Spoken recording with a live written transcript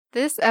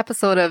This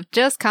episode of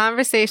Just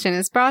Conversation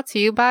is brought to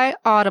you by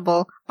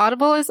Audible.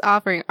 Audible is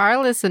offering our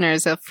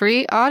listeners a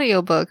free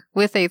audiobook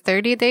with a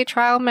 30-day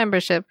trial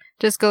membership.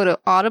 Just go to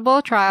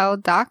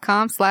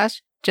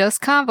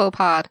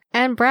audibletrial.com/justconvopod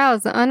and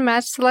browse the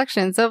unmatched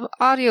selections of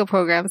audio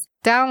programs.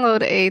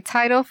 Download a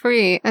title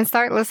free and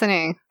start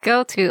listening.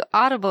 Go to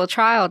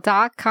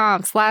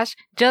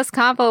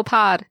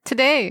audibletrial.com/justconvopod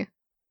today.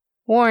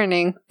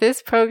 Warning,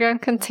 this program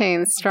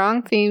contains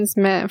strong themes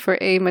meant for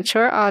a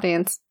mature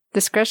audience.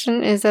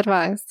 Discretion is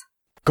advised.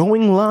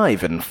 Going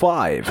live in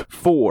 5,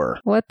 4.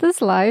 What does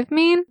live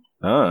mean?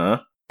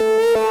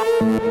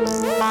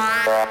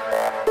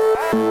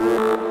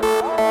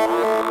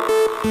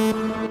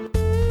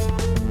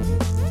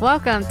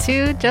 Welcome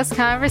to Just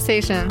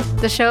Conversation,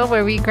 the show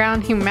where we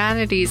ground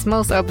humanity's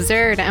most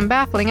absurd and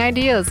baffling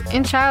ideas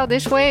in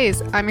childish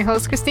ways. I'm your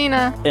host,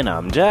 Christina. And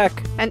I'm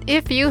Jack. And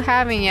if you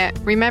haven't yet,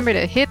 remember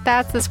to hit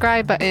that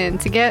subscribe button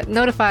to get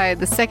notified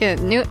the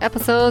second new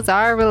episodes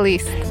are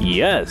released.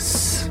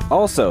 Yes.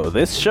 Also,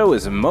 this show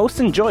is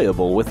most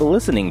enjoyable with a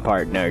listening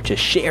partner to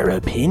share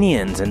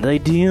opinions and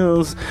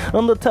ideas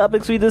on the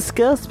topics we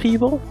discuss,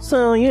 people.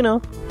 So,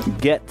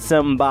 get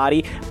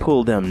somebody,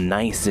 pull them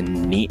nice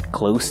and neat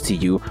close to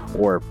you,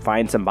 or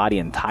find somebody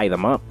and tie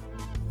them up.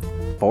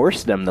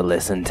 Force them to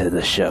listen to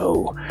the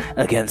show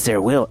against their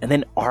will, and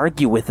then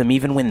argue with them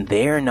even when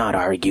they're not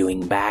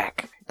arguing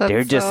back.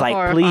 They're just so like,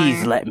 horrifying.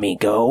 Please let me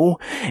go.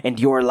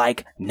 And you're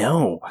like,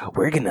 no,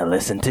 we're gonna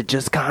listen to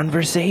Just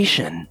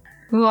Conversation.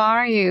 Who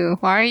are you?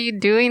 Why are you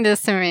doing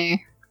this to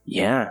me?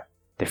 Yeah,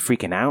 they're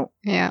freaking out.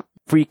 Yeah.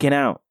 Freaking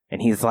out.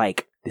 And he's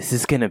like, this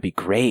is gonna be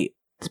great.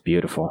 It's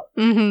beautiful.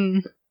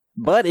 Mm-hmm.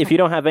 But if you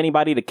don't have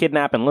anybody to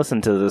kidnap and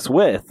listen to this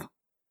with,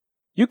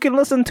 you can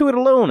listen to it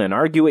alone and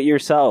argue it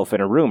yourself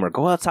in a room or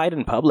go outside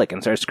in public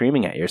and start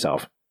screaming at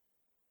yourself.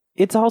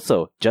 It's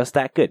also just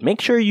that good.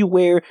 Make sure you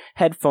wear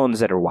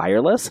headphones that are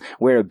wireless,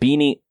 wear a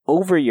beanie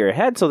over your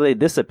head so they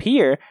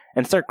disappear,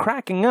 and start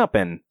cracking up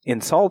and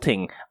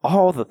insulting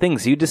all the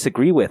things you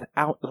disagree with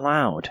out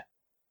loud.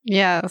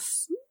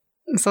 Yes.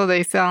 So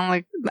they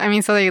so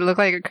they look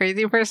like a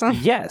crazy person?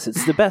 Yes,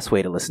 it's the best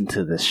way to listen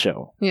to this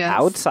show. Yes.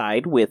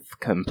 Outside with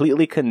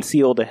completely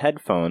concealed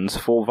headphones,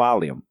 full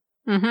volume.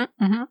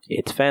 Mm-hmm, mm-hmm.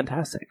 It's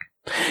fantastic.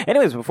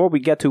 Anyways, before we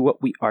get to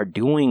what we are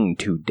doing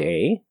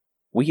today,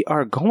 we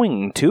are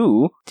going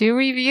to do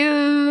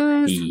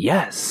reviews.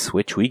 Yes,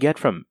 which we get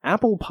from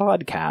Apple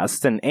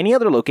Podcasts and any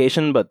other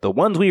location, but the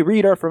ones we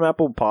read are from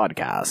Apple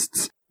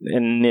Podcasts.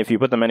 And if you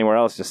put them anywhere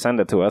else, just send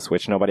it to us,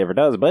 which nobody ever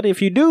does. But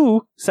if you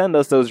do, send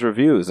us those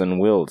reviews and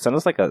we'll send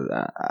us like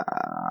a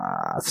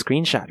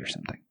screenshot or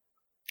something.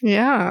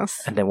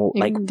 Yes. And then we'll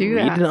read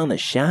it on the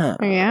show.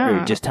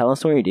 Yeah. Or just tell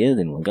us where it is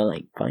and we'll go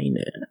find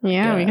it.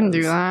 Yeah, we can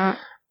do that.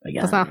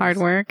 That's not hard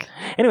work.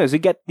 Anyways, we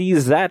get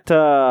these at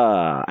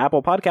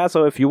Apple Podcasts,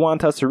 so if you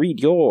want us to read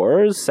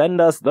yours, send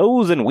us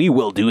those, and we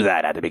will do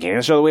that at the beginning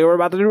of the show the way we're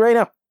about to do right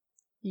now.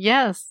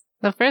 Yes.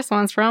 The first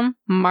one's from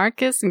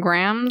Marcus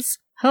Graham's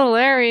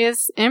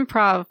hilarious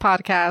improv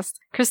podcast.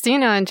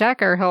 Christina and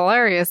Jack are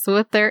hilarious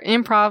with their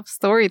improv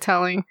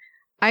storytelling.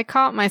 I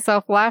caught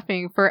myself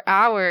laughing for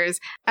hours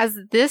as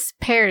this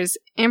pair's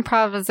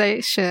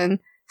improvisation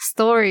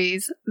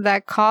stories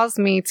that caused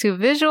me to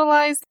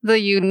visualize the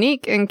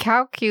unique and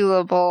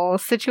calculable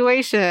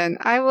situation.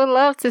 I would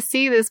love to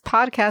see this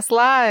podcast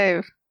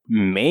live.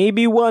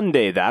 Maybe one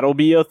day that'll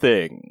be a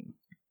thing.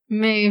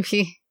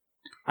 Maybe.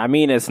 I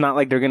mean, it's not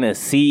like they're gonna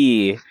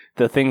see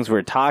the things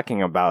we're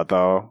talking about,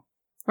 though.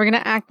 We're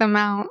gonna act them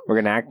out.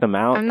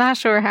 I'm not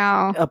sure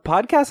how. A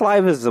podcast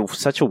live is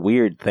such a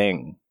weird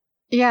thing.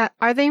 Yeah,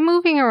 are they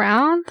moving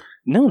around?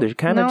 No, they're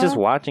kind of just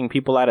watching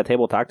people at a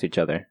table talk to each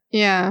other.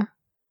 Yeah.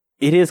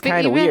 It is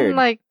kind of weird.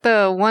 Like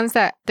the ones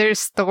that they're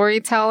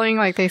storytelling,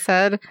 like they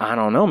said. I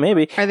don't know,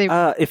 maybe. Are they?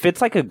 If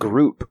it's like a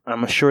group,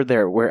 I'm sure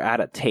we're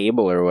at a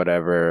table or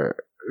whatever,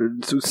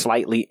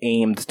 slightly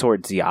aimed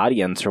towards the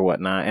audience or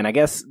whatnot. And I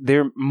guess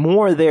they're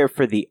more there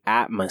for the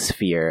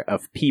atmosphere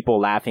of people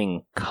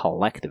laughing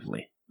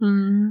collectively.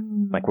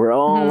 Mm-hmm. Like we're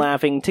all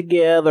laughing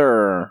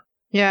together.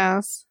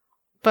 Yes.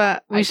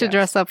 But we should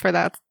dress up for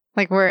that.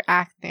 Like we're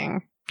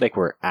acting.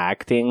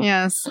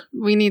 Yes.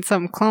 We need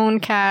some clone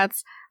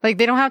cats. Like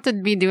they don't have to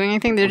be doing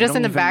anything. They're just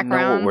in the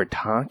background. Know what we're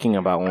talking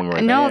about when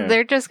we're No, there.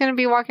 they're just going to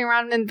be walking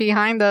around and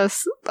behind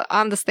us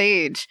on the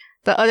stage.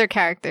 The other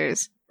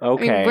characters.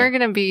 Okay. I mean, we're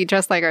going to be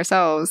just like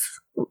ourselves.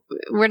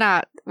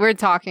 We're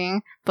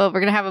talking, but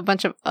we're going to have a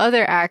bunch of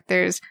other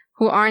actors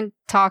who aren't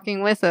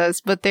talking with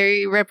us, but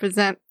they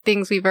represent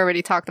things we've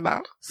already talked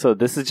about. So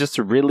this is just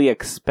a really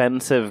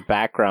expensive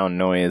background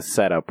noise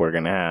setup we're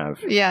going to have.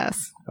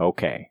 Yes.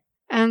 Okay.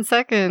 And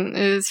second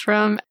is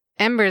from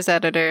Ember's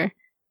editor.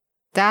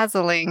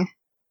 Dazzling.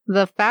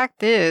 The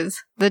fact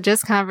is, the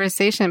Just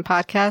Conversation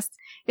podcast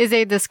is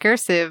a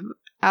discursive,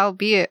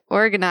 albeit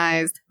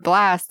organized,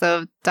 blast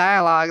of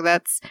dialogue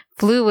that's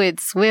fluid,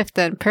 swift,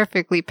 and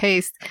perfectly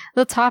paced.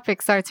 The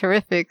topics are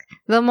terrific,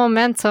 the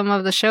momentum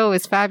of the show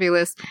is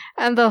fabulous,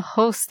 and the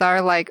hosts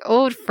are like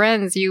old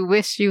friends you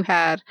wish you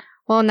had.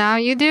 Well, now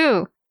you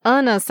do.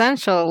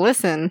 Unessential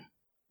listen.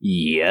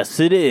 Yes,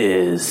 it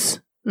is.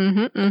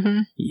 Mm-hmm.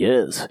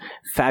 Yes.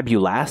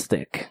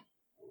 Fabulastic.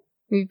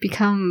 We've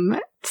become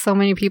so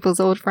many people's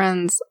old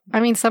friends. I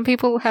mean, some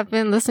people have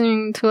been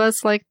listening to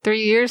us like 3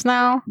 years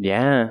now.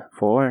 Yeah,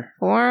 4.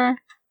 4.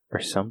 Or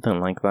something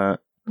like that.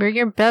 We're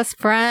your best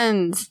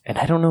friends. And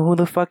I don't know who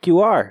the fuck you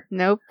are.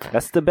 Nope.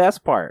 That's the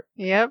best part.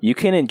 Yep. You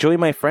can enjoy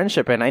my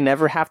friendship and I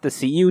never have to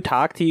see you,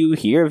 talk to you,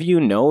 hear of you,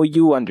 know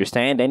you,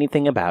 understand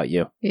anything about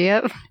you.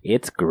 Yep.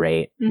 It's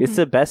great. It's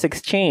the best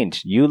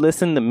exchange. You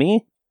listen to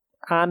me,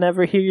 I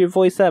never hear your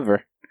voice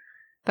ever.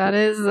 That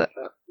is a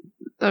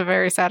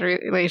very sad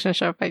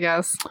relationship, I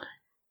guess.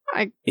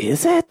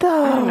 Is it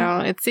though? I don't know.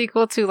 It's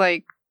equal to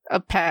like a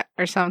pet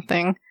or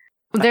something.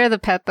 They're the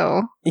pet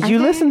though. You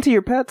listen to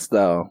your pets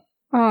though.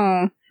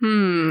 Oh,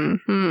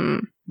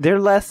 They're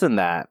less than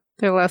that.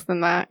 They're less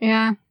than that,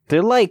 yeah.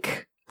 They're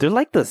like the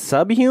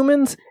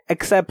subhumans,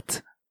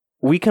 except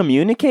we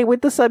communicate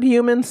with the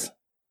subhumans.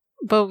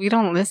 But we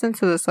don't listen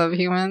to the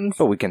subhumans.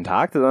 But we can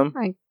talk to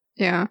them.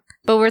 Yeah.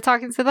 But we're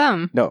talking to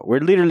them. No, we're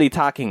literally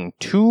talking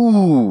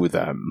to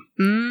them.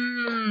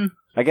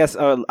 I guess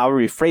I'll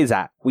rephrase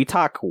that. We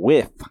talk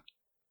with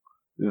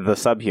the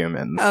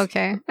subhumans.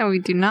 Okay. And we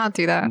do not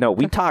do that. No,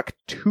 we talk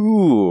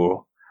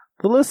to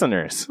the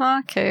listeners.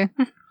 Okay.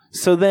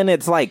 So then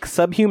it's like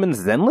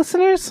subhumans then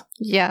listeners?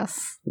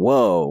 Yes.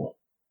 Whoa.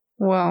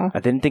 Whoa. I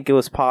didn't think it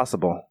was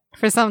possible.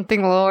 For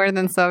something lower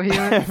than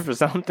subhumans? For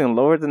something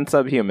lower than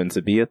subhumans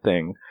to be a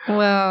thing.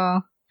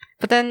 Well,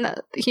 but then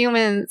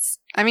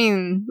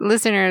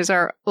listeners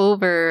are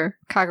over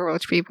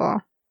cockroach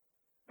people,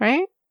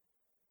 right?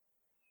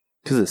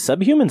 Because the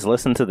subhumans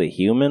listen to the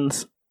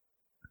humans?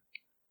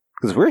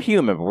 Because we're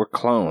human, but we're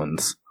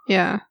clones.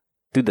 Yeah.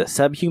 Do the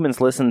subhumans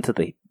listen to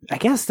the... I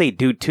guess they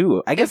do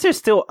too. I guess they're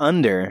still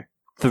under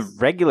the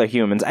regular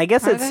humans. I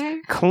guess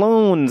it's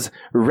clones,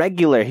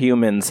 regular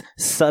humans,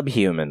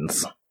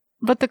 subhumans.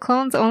 But the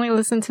clones only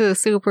listen to the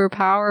super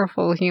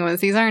powerful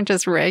humans. These aren't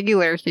just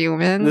regular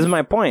humans. This is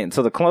my point.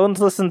 So the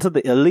clones listen to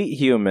the elite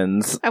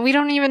humans. And we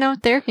don't even know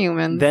if they're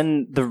humans.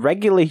 Then the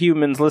regular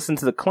humans listen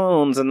to the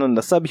clones, and then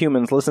the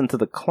subhumans listen to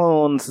the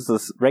clones,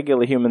 the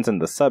regular humans, and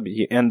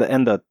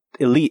the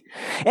elite.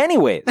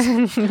 Anyways.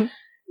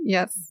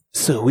 Yes.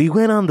 So we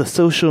went on the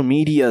social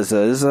medias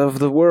of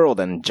the world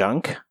and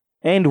junk,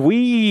 and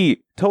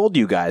we told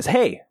you guys,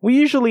 hey, we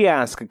usually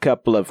ask a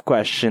couple of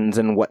questions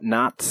and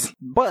whatnots,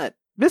 but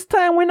this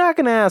time we're not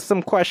going to ask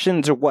some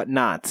questions or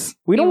whatnots.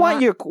 We don't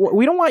want your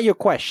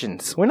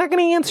questions. We're not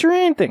going to answer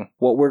anything.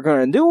 What we're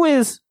going to do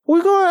is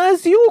we're going to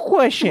ask you a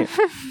question,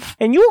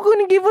 and you're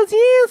going to give us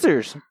the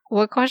answers.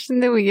 What question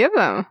did we give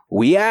them?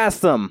 We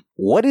asked them,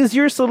 what is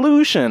your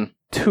solution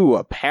to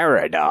a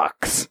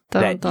paradox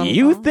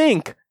you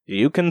think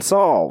you can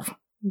solve?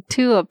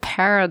 To a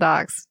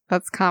paradox.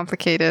 That's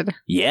complicated.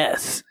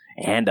 Yes,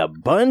 and a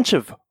bunch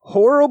of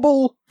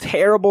horrible,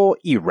 terrible,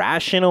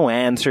 irrational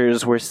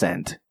answers were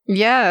sent.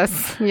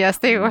 Yes,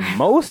 they were.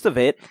 Most of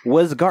it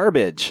was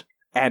garbage,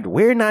 and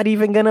we're not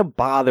even gonna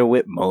bother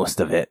with most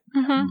of it.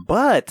 Mm-hmm.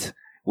 But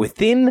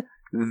within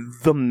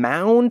the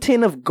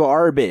mountain of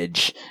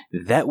garbage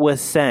that was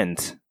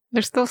sent...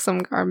 There's still some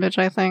garbage,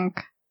 I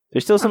think.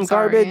 There's still some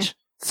garbage?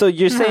 So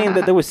you're saying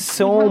that there was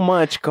so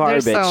much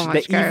garbage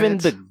that even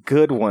the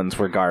good ones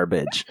were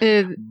garbage.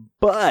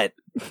 But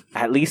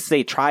at least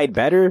they tried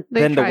better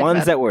than the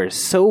ones that were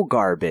so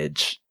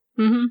garbage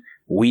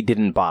we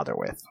didn't bother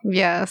with.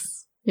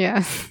 Yes.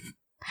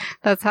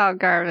 That's how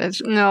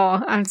garbage.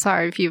 No, I'm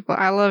sorry, people.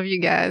 I love you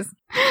guys.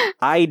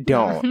 I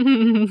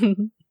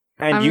don't.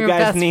 And I'm your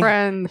best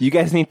friend. You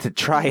guys need to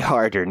try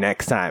harder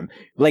next time.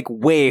 Like,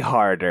 way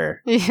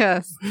harder.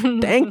 Yes.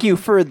 Thank you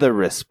for the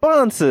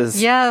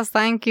responses. Yes,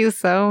 thank you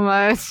so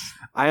much.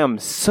 I am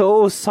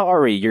so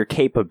sorry your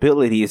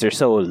capabilities are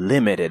so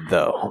limited,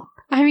 though.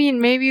 I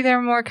mean, maybe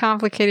they're more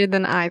complicated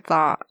than I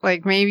thought.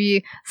 Like,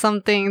 maybe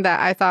something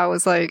that I thought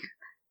was like,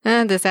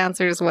 this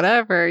answer's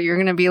whatever. You're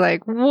gonna be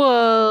like,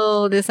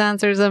 whoa, this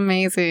answer's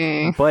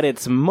amazing. But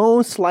it's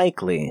most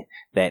likely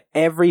that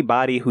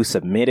everybody who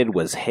submitted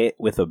was hit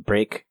with a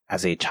brick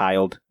as a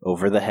child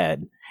over the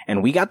head.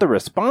 And we got the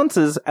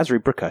responses as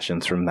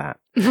repercussions from that.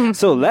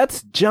 So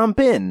let's jump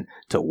in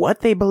to what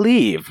they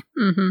believe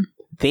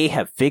they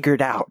have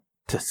figured out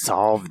to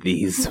solve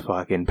these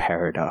fucking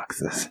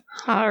paradoxes.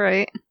 All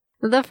right.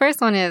 The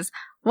first one is,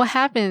 what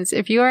happens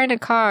if you are in a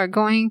car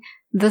going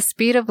the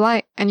speed of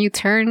light and you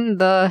turn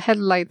the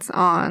headlights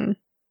on?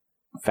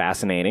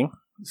 Fascinating.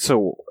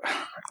 So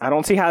I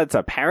don't see how it's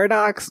a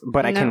paradox,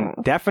 but I can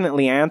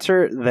definitely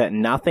answer that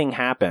nothing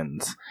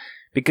happens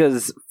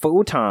because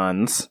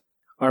photons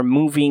are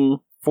moving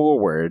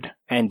forward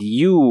and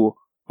you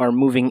are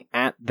moving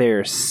at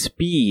their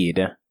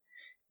speed.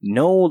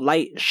 No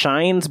light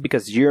shines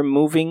because you're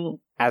moving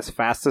as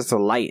fast as the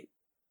light.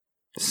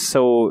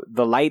 So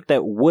the light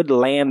that would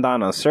land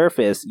on a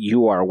surface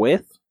you are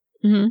with,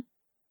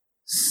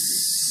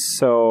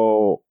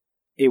 so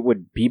it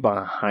would be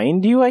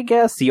behind you, I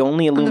guess? The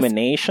only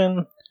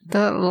illumination?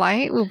 The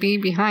light will be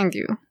behind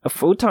you. A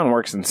photon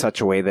works in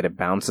such a way that it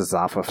bounces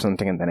off of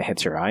something and then it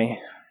hits your eye.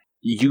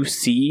 You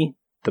see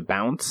the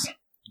bounce,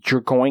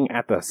 you're going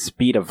at the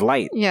speed of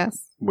light,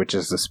 Yes. which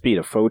is the speed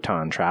of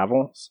photon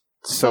travels.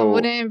 So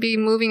wouldn't it be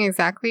moving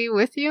exactly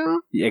with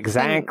you?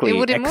 Exactly. It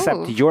wouldn't Except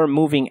move. you're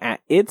moving at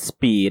its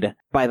speed.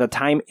 By the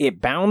time it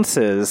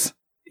bounces,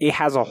 it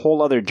has a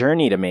whole other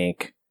journey to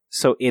make.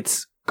 So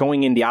it's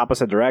going in the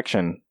opposite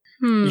direction.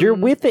 You're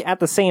with it at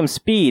the same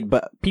speed,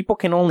 but people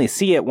can only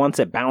see it once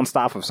it bounced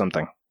off of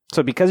something.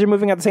 So because you're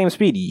moving at the same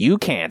speed, you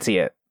can't see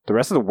it. The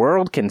rest of the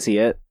world can see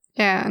it.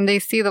 Yeah, and they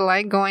see the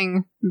light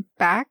going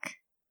back.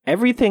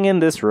 Everything in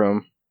this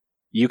room,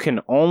 you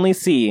can only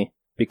see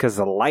because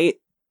the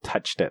light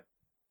touched it.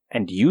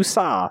 And you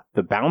saw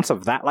the bounce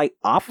of that light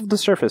off of the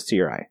surface to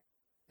your eye.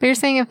 But you're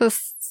saying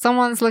if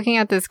someone's looking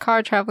at this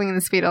car traveling in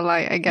the speed of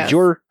light, I guess.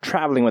 You're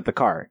traveling with the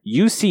car.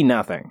 You see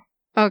nothing.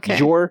 Okay.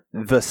 You're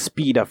the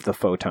speed of the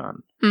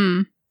photon.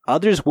 Mm.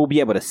 Others will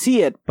be able to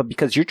see it, but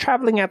because you're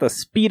traveling at the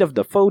speed of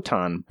the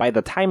photon, by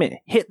the time it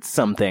hits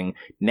something,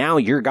 now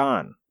you're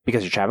gone.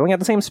 Because you're traveling at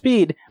the same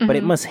speed, but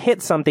it must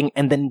hit something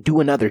and then do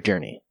another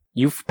journey.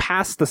 You've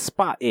passed the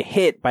spot it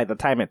hit by the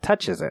time it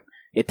touches it.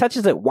 It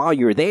touches it while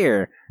you're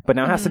there, but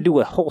now it has to do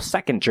a whole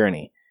second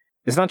journey.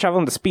 It's not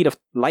traveling the speed of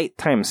light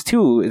times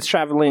 2, it's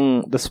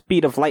traveling the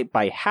speed of light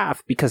by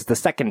half because the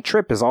second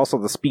trip is also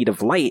the speed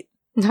of light.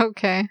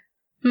 Okay.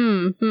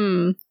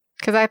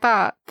 Because I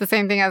thought the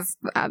same thing as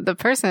the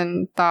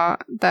person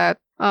thought, that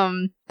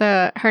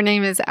her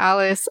name is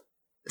Alice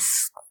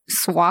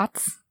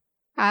Swats.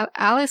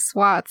 Alice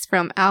Swats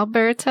from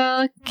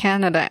Alberta,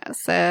 Canada,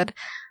 said,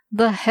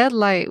 "The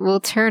headlight will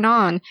turn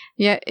on,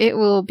 yet it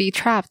will be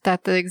trapped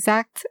at the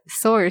exact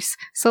source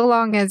so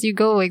long as you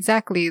go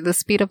exactly the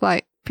speed of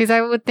light." Because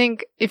I would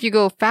think if you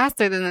go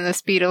faster than the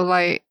speed of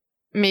light,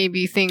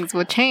 maybe things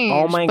would change.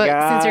 Oh my but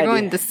God. since you're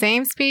going the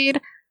same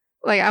speed,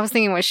 like I was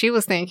thinking what she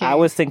was thinking. I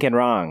was thinking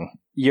wrong.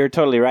 You're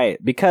totally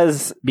right.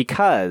 Because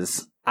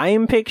I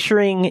am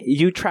picturing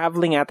you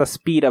traveling at the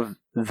speed of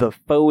the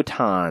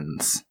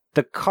photons.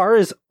 The car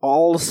is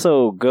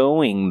also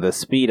going the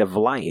speed of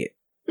light.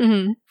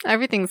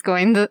 Everything's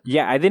going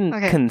Yeah, I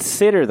didn't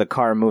consider the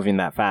car moving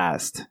that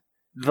fast.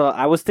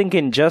 I was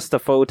thinking just the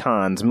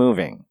photons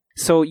moving.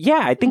 So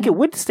yeah, I think it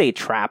would stay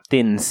trapped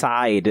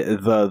inside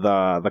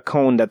the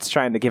cone that's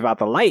trying to give out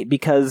the light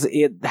because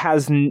it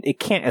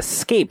can't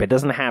escape. It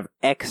doesn't have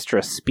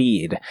extra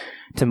speed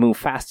to move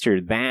faster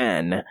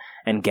than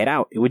and get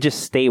out. It would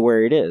just stay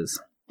where it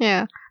is.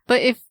 Yeah,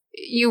 but if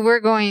you were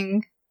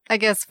going, I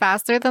guess,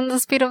 faster than the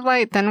speed of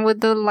light, then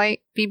would the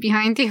light be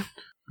behind you?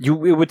 It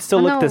would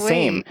still look the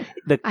same.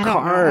 The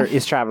car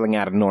is traveling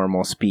at a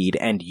normal speed,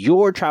 and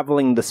you're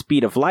traveling the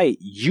speed of light.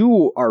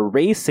 You are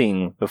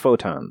racing the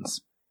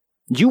photons.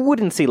 You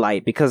wouldn't see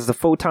light because the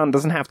photon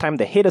doesn't have time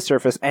to hit a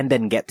surface and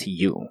then get to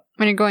you.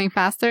 When you're going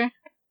faster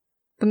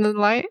than the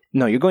light?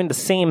 No, you're going the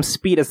same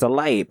speed as the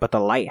light, but the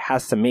light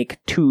has to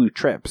make 2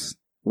 trips.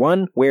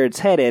 One, where it's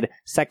headed.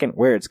 Second,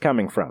 where it's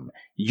coming from.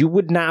 You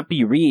would not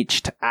be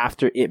reached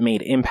after it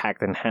made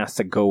impact and has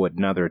to go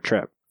another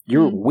trip.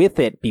 You're with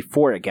it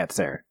before it gets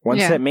there.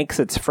 Once it makes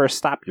its first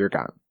stop, you're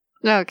gone.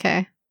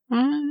 Okay.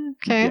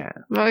 Okay. Yeah.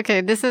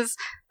 Okay, this is...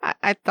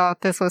 I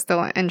thought this was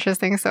still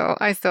interesting, so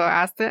I still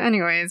asked it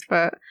anyways,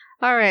 but...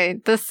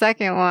 Alright, the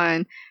second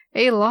one.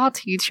 A law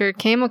teacher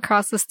came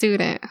across a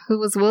student who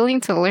was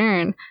willing to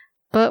learn,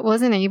 but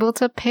wasn't able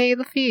to pay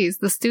the fees.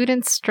 The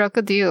student struck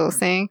a deal,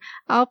 saying,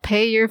 "I'll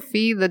pay your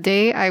fee the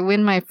day I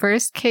win my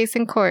first case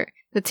in court."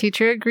 The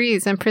teacher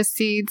agrees and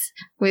proceeds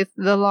with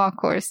the law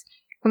course.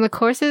 When the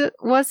course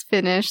was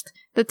finished,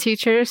 the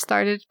teacher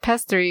started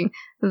pestering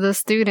the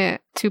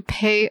student to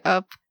pay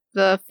up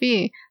the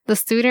fee. The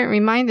student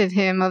reminded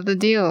him of the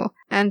deal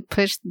and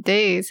pushed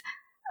days.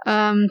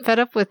 Fed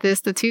up with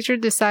this, the teacher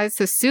decides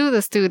to sue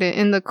the student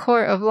in the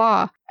court of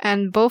law,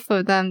 and both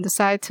of them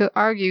decide to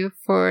argue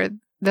for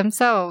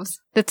themselves.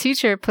 The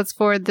teacher puts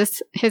forward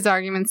his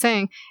argument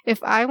saying,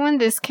 "If I win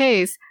this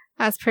case,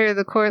 as per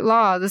the court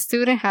law, the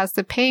student has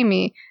to pay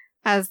me,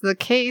 as the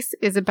case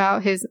is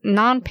about his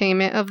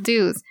non-payment of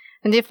dues.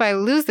 And if I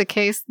lose the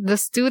case, the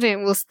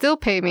student will still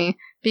pay me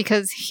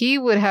because he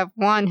would have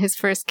won his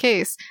first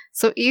case.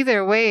 So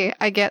either way,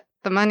 I get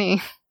the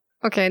money."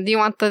 Okay, do you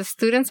want the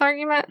student's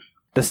argument?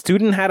 The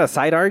student had a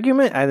side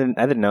argument? I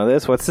didn't know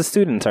this. What's the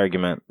student's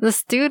argument? The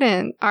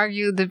student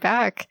argued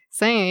back,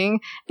 saying,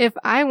 "If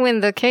I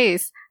win the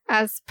case,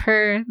 as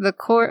per the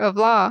court of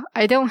law,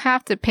 I don't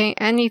have to pay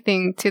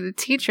anything to the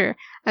teacher,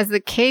 as the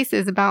case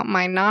is about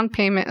my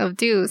non-payment of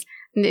dues.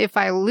 And if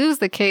I lose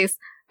the case,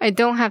 I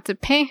don't have to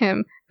pay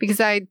him because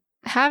I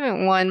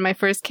haven't won my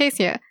first case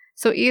yet.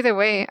 So either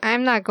way,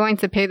 I'm not going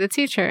to pay the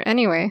teacher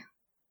anyway."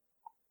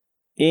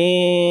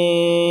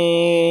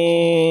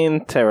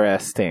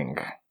 Interesting.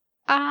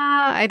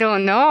 I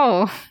don't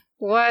know.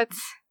 What?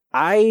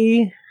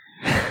 I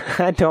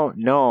don't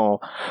know.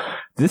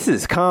 This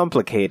is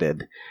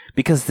complicated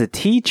because the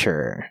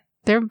teacher...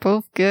 They're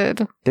both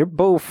good. They're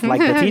both,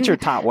 like, the teacher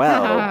taught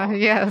well.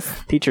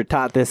 Yes. Teacher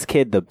taught this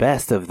kid the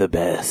best of the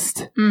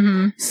best.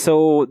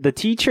 So the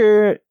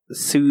teacher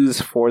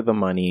sues for the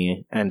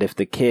money, and if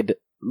the kid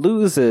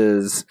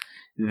loses,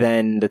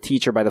 then the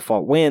teacher by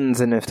default wins.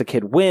 And if the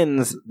kid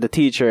wins, the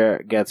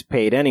teacher gets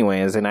paid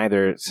anyways. In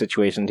either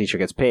situation, the teacher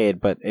gets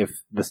paid. But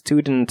if the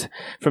student,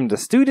 from the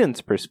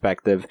student's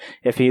perspective,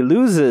 if he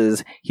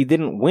loses, he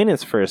didn't win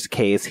his first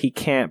case, he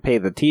can't pay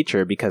the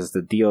teacher because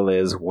the deal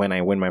is when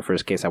I win my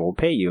first case, I will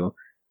pay you.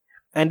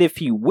 And if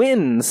he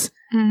wins,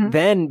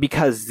 then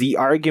because the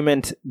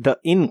argument,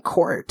 in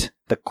court,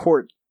 the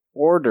court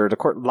order, the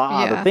court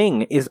law, the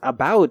thing is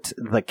about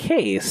the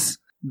case,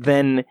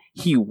 then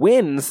he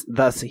wins,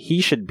 thus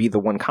he should be the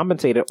one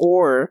compensated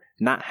or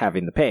not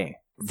having to pay.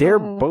 They're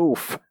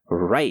both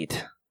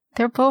right.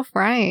 They're both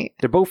right.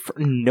 They're both,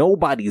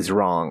 nobody's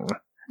wrong.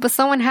 But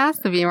someone has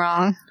to be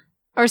wrong.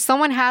 Or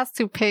someone has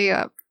to pay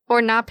up.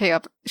 Or not pay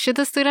up. Should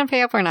the student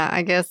pay up or not,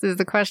 I guess, is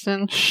the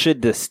question.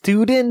 Should the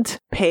student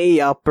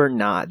pay up or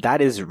not? That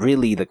is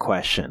really the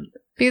question.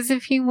 Because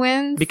if he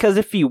wins... Because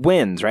if he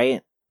wins,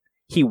 right?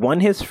 He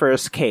won his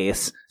first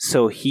case,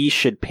 so he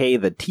should pay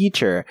the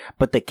teacher,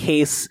 but the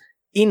case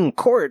in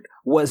court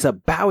was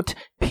about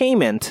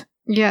payment.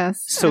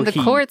 Yes, so and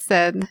the court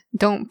said,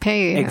 don't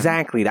pay him.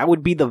 Exactly, that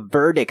would be the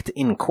verdict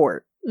in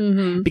court.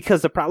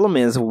 Because the problem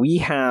is we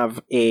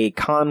have a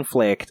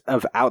conflict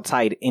of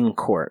outside in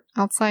court.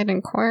 Outside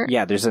in court?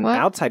 Yeah, there's an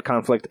outside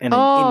conflict and an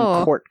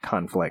in-court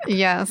conflict.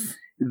 Yes.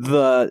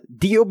 The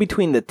deal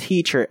between the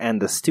teacher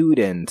and the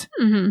student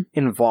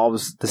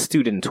involves the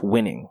student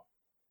winning.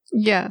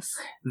 Yes.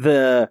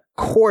 The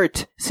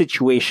court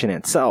situation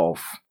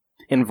itself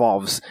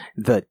involves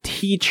the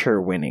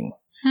teacher winning.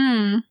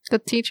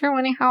 The teacher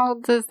winning? How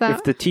does that?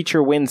 If the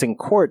teacher wins in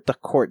court, the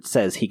court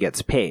says he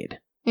gets paid.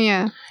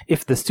 Yeah.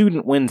 If the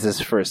student wins his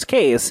first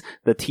case,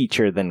 the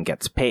teacher then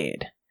gets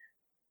paid.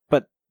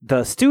 But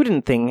the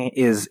student thing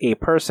is a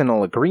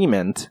personal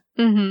agreement,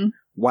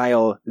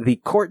 while the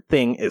court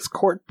thing is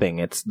court thing.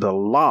 It's the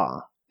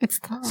law.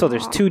 So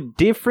there's two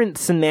different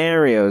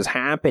scenarios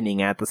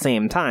happening at the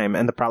same time,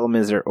 and the problem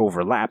is they're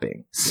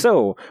overlapping.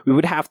 So we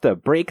would have to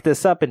break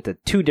this up into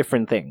two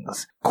different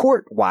things.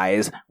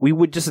 Court-wise, we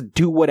would just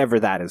do whatever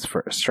that is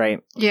first,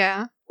 right?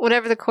 Yeah.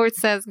 Whatever the court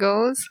says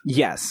goes?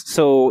 Yes.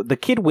 So the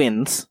kid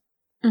wins.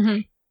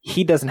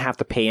 He doesn't have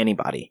to pay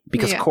anybody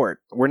because court.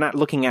 We're not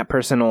looking at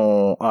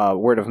personal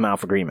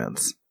word-of-mouth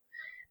agreements.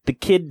 The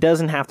kid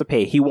doesn't have to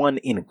pay. He won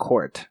in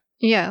court.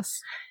 Yes.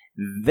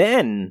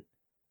 Then...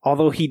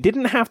 although he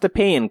didn't have to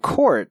pay in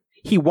court,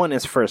 he won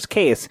his first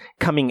case.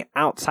 Coming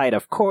outside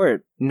of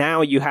court,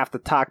 now you have to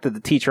talk to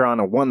the teacher on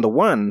a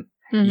one-to-one.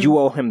 You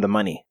owe him the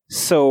money.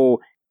 So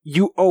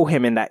you owe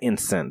him in that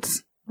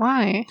instance.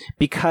 Why?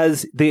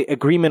 Because the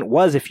agreement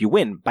was if you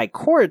win. By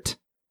court,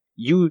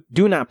 you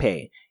do not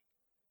pay.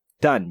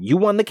 Done. You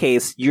won the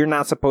case. You're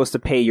not supposed to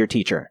pay your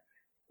teacher.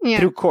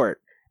 Through court.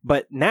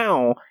 But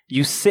now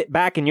you sit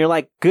back and you're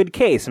like, good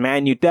case,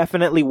 man. You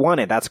definitely won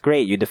it. That's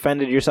great. You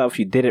defended yourself.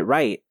 You did it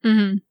right.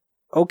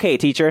 Okay,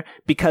 teacher,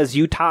 because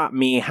you taught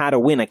me how to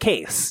win a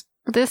case.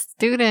 This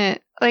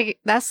student, like,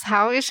 that's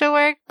how it should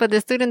work, but the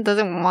student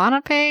doesn't want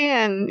to pay,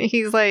 and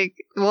he's like,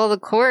 well, the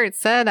court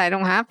said I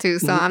don't have to,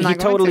 so I'm not going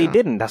to. He totally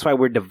didn't. That's why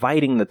we're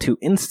dividing the two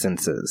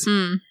instances.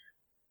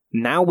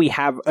 Now we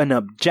have an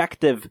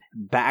objective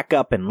back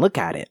up and look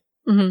at it.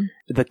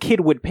 The kid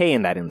would pay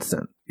in that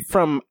instant.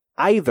 From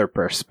either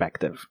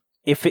perspective.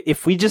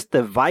 If we just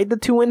divide the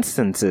two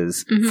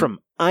instances from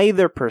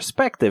either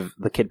perspective,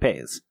 the kid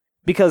pays.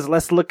 Because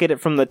let's look at it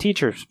from the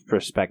teacher's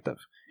perspective.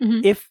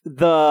 If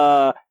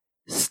the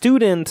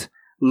student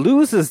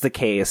loses the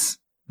case,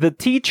 the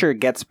teacher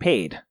gets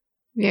paid.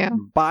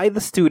 By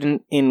the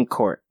student in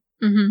court.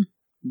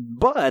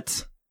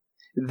 But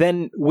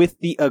then with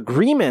the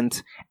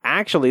agreement,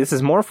 actually this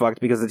is more fucked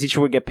because the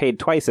teacher would get paid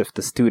twice if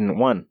the student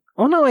won.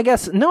 Oh, no, I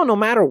guess. No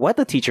matter what,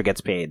 the teacher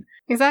gets paid.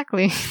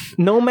 Exactly.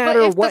 No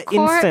matter what instant. But if the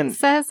court instant.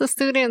 says the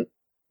student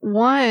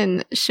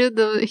won, should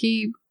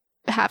he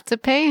have to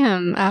pay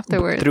him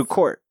afterwards? Through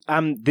court.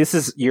 This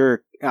is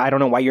I don't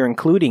know why you're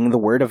including the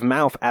word of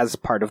mouth as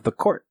part of the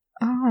court.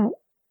 Oh.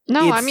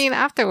 No, I mean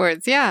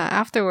afterwards. Yeah,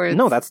 afterwards.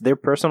 No, that's their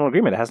personal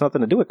agreement. It has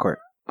nothing to do with court.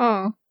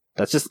 Oh.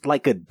 That's just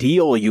like a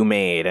deal you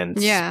made and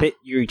spit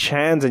your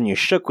hands and you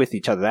shook with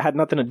each other. That had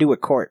nothing to do with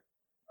court.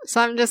 So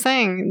I'm just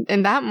saying,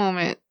 in that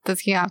moment,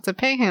 does he have to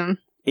pay him?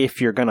 If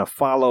you're going to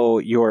follow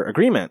your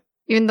agreement.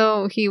 Even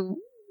though he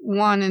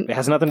won. It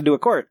has nothing to do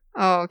with court.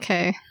 Oh,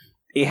 okay.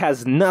 It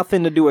has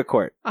nothing to do with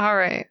court. All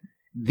right.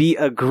 The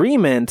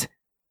agreement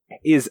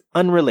is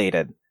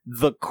unrelated.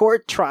 The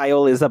court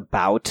trial is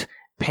about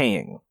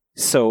paying.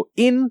 So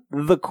in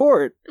the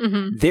court,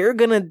 they're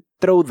going to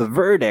throw the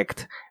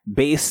verdict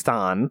based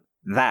on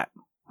that.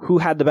 Who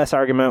had the best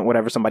argument,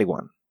 whatever, somebody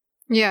won.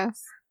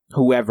 Yes.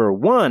 Whoever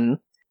won...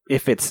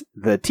 if it's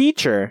the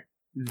teacher,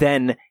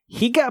 then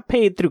he got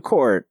paid through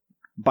court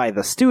by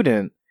the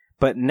student,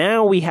 but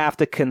now we have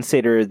to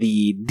consider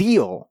the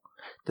deal.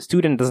 The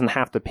student doesn't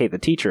have to pay the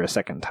teacher a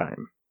second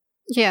time.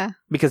 Yeah.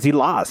 Because he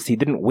lost. He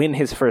didn't win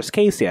his first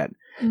case yet.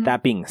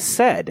 That being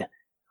said,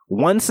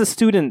 once the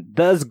student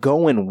does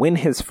go and win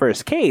his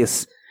first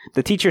case,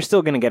 the teacher's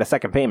still going to get a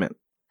second payment.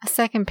 A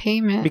second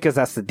payment? Because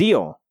that's the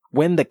deal.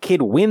 when the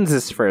kid wins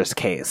his first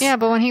case. Yeah,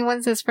 but when he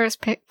wins his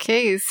first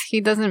case,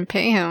 he doesn't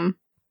pay him.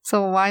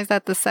 So why is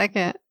that the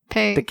second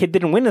pay? The kid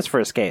didn't win his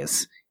first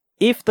case.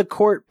 If the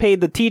court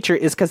paid the teacher,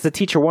 it's because the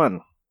teacher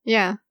won.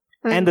 Yeah.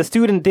 And the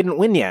student didn't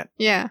win yet.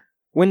 Yeah.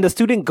 When the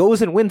student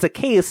goes and wins a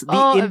case,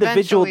 the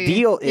individual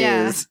deal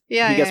is he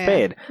gets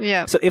paid.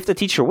 Yeah. So if the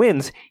teacher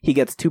wins, he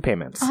gets 2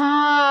 payments.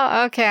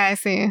 Oh, okay, I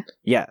see.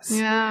 Yes.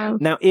 Yeah.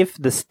 Now,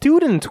 if the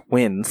student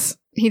wins,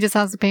 he just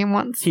has to pay him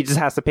once. He just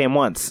has to pay him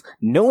once.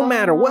 No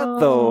matter what,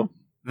 though,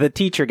 the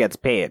teacher gets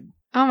paid.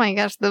 Oh my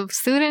gosh, the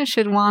student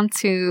should want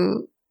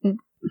to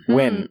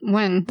win.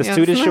 The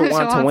student should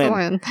want to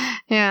win.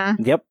 Yeah.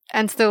 Yep.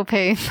 And still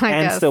pay. I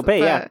guess. Still pay.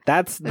 Yeah.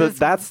 That's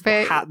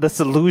the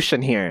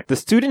solution here. The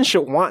student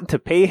should want to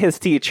pay his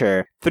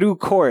teacher through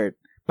court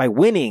by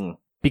winning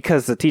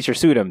because the teacher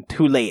sued him.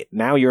 Too late.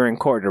 Now you're in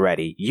court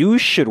already. You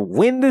should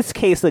win this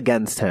case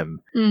against him.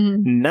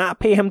 Mm-hmm. Not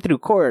pay him through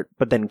court,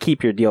 but then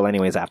keep your deal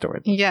anyways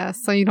afterward.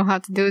 Yes. So you don't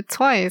have to do it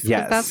twice.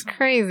 Yes. That's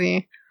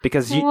crazy.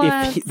 Because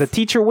if the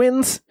teacher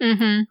wins,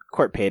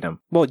 court paid him.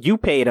 Well, you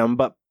paid him,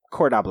 but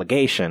court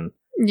obligation.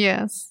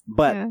 Yes.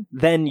 But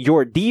then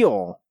your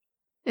deal...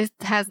 It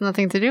has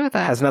nothing to do with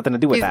that. Has nothing to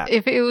do with that.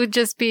 If it would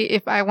just be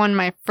if I won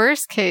my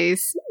first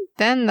case,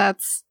 then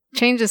that's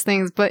changes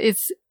things. But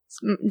it's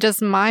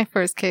just my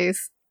first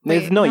case.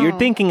 Wait, no, you're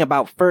thinking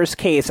about first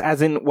case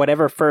as in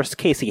whatever first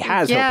case he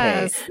has, he'll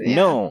pay. Yeah.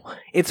 No,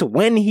 it's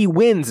when he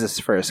wins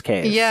his first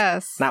case.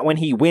 Yes. Not when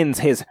he wins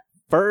his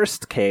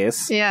first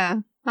case. Yeah.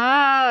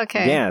 Ah,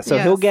 okay. Yeah, so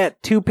he'll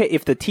get 2 pay.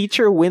 If the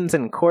teacher wins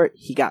in court,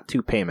 he got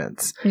 2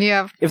 payments.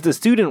 Yeah. If the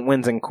student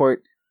wins in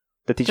court,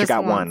 the teacher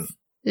got one.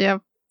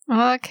 Yep.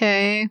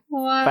 Okay.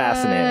 What?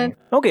 Fascinating.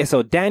 Okay,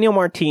 so Daniel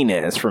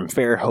Martinez from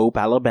Fairhope,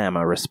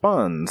 Alabama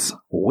responds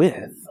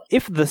with,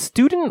 if the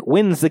student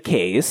wins the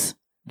case,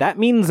 that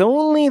means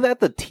only that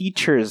the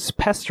teacher's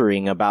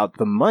pestering about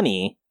the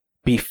money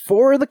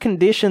before the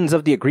conditions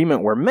of the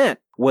agreement were met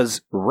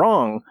was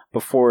wrong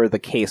before the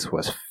case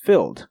was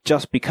filled.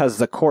 Just because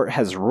the court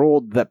has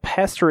ruled that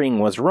pestering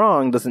was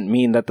wrong doesn't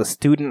mean that the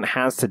student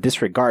has to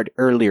disregard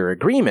earlier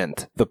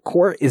agreement. The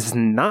court is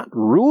not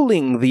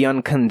ruling the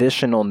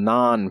unconditional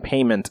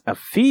non-payment of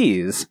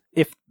fees.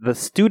 If the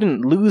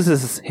student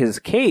loses his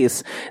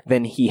case,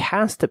 then he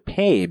has to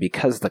pay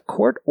because the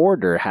court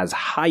order has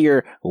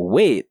higher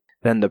weight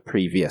than the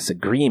previous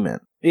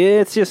agreement.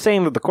 It's just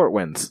saying that the court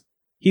wins.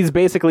 He's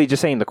basically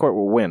just saying the court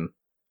will win.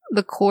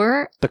 The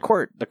court? The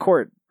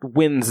court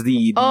wins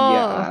the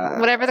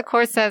whatever the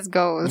court says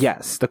goes.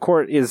 Yes, the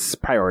court is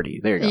priority.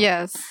 There you go.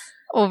 Yes,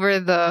 over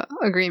the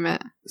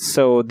agreement.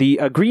 So the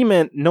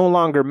agreement no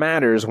longer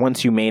matters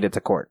once you made it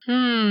to court.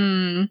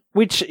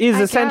 Which is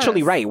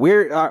essentially right.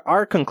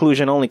 Our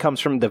conclusion only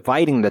comes from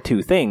dividing the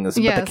two things,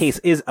 but the case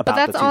is about the two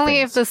things. But that's only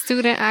if the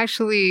student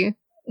actually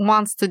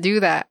wants to do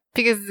that,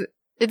 because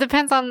it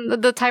depends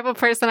on the type of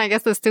person I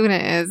guess the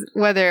student is,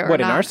 whether or not.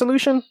 What, in our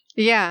solution?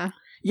 Yeah.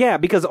 Yeah,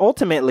 because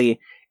ultimately,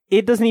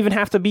 it doesn't even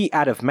have to be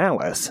out of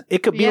malice.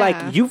 It could be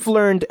like, you've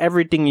learned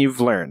everything you've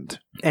learned,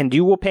 and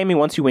you will pay me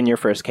once you win your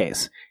first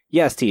case.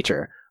 Yes,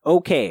 teacher.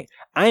 Okay,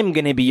 I'm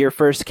going to be your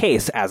first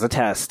case as a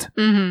test.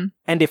 Mm-hmm.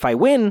 And if I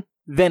win,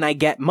 then I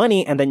get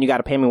money, and then you got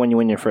to pay me when you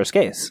win your first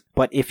case.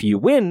 But if you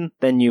win,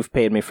 then you've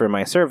paid me for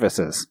my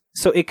services.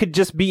 So it could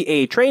just be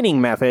a training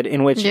method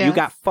in which you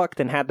got fucked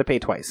and had to pay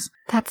twice.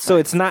 So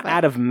it's not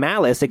out of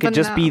malice. It could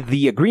just be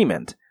the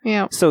agreement.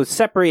 Yeah. So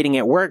separating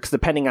it works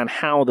depending on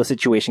how the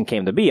situation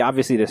came to be.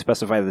 Obviously, they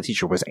specify that the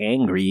teacher was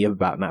angry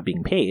about not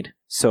being paid.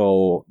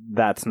 So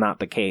that's not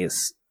the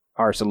case.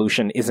 Our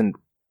solution isn't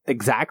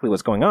exactly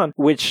what's going on,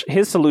 which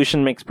his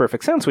solution makes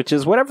perfect sense, which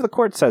is whatever the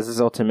court says is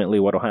ultimately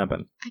what will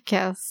happen. I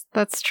guess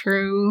that's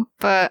true,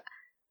 but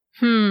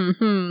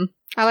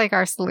I like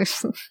our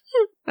solution.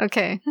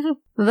 Okay.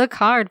 The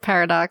card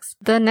paradox.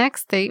 The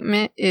next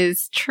statement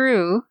is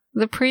true.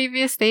 The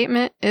previous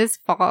statement is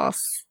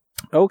false.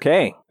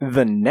 Okay.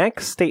 The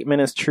next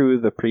statement is true.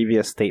 The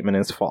previous statement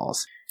is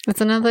false. It's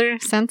another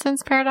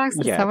sentence paradox?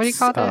 Is that what you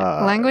called it?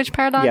 Language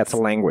paradox? Yeah, it's a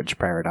language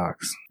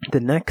paradox.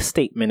 The next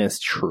statement is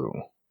true.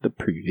 The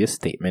previous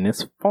statement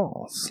is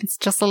false. It's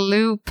just a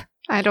loop.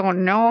 I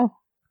don't know.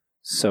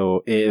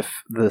 So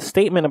if the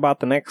statement about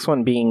the next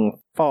one being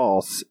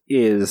false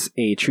is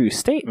a true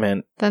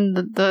statement, then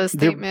the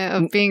statement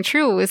of being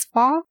true is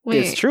false?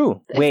 Wait. It's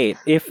true. Wait,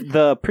 if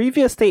the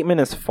previous statement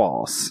is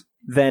false,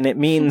 then it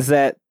means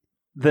that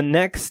the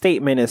next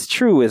statement is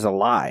true is a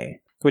lie,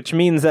 which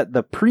means that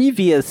the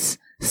previous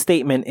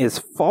statement is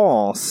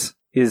false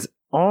is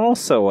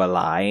also a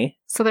lie.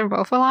 So they're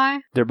both a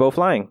lie? They're both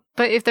lying.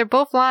 But if they're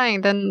both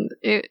lying, then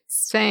it's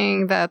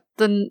saying that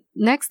the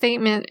next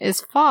statement is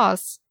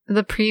false.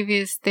 The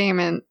previous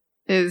statement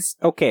is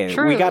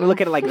true. We gotta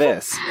look at it like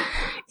this.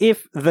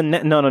 If the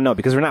no,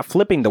 because we're not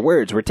flipping the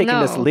words. We're taking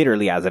this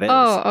literally as it is.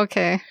 Oh,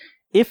 okay.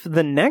 If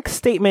the next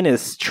statement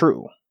is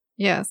true.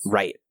 Yes.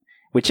 Right.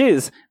 Which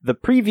is, the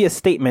previous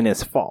statement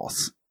is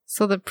false.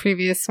 So the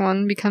previous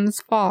one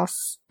becomes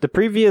false. The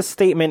previous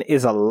statement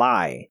is a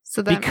lie.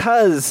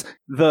 Because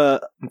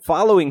the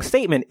following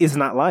statement is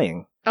not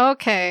lying.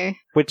 Okay.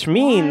 Which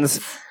means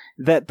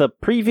that the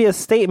previous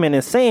statement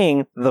is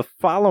saying the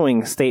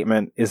following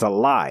statement is a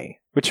lie,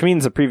 which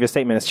means the previous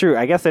statement is true.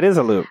 I guess it is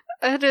a loop.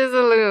 It is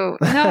a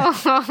loop. No.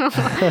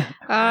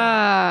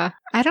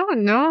 I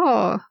don't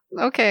know.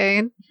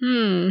 Okay.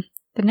 The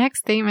next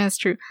statement is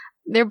true.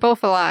 They're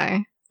both a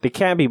lie. They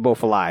can't be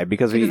both a lie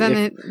because then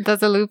it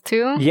does a loop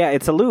too? Yeah,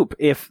 it's a loop.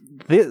 If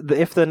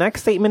the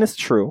next statement is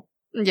true,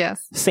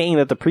 yes, saying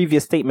that the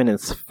previous statement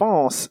is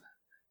false,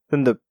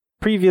 then the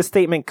previous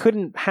statement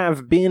couldn't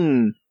have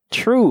been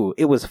true.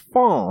 It was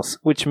false,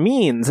 which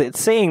means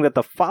it's saying that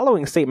the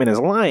following statement is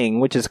lying,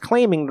 which is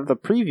claiming that the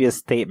previous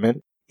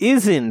statement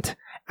isn't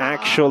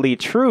actually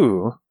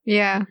true.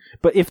 Yeah.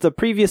 But if the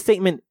previous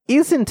statement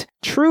isn't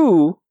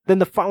true, then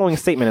the following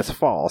statement is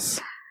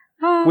false.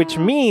 Which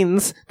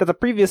means that the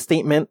previous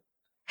statement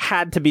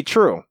had to be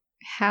true.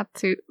 Had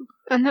to.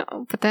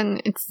 No, but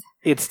then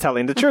it's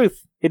telling the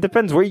truth. It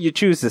depends where you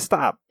choose to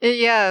stop.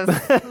 Yes.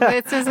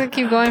 It doesn't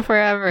keep going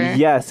forever.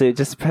 Yes, it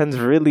just depends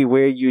really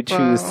where you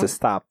choose to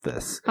stop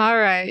this. All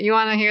right. You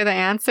want to hear the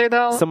answer,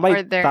 though?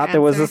 Somebody thought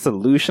there was a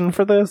solution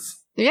for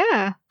this?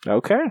 Yeah.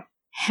 Okay.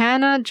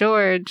 Hannah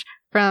George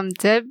from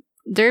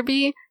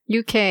Derby,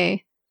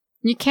 UK.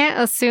 You can't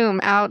assume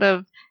out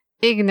of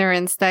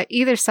ignorance that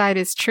either side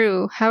is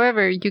true.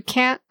 However, you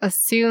can't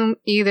assume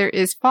either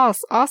is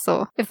false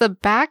also. If the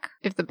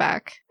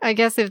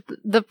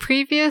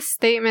previous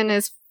statement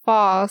is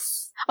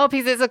false. Oh,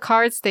 because it's a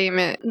card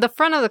statement. The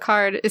front of the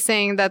card is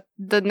saying that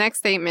the next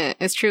statement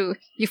is true.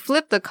 You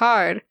flip the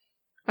card,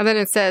 and then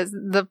it says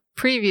the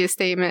previous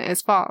statement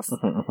is false.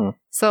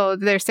 So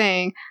they're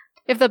saying,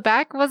 if the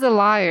back was a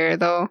liar,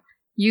 though,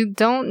 you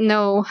don't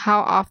know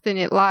how often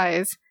it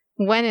lies,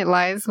 when it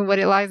lies, what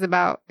it lies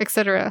about,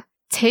 etc.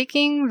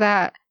 Taking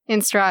that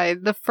in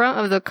stride, the front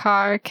of the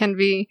car can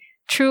be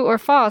true or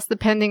false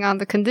depending on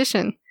the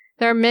condition.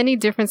 There are many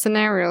different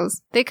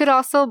scenarios. They could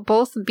also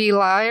both be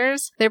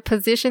liars. Their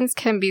positions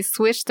can be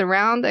switched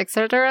around,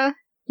 etc.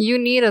 You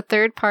need a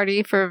third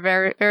party for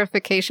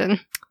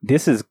verification.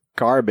 This is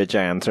garbage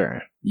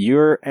answer.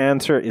 Your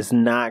answer is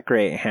not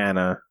great,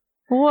 Hannah.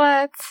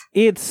 What?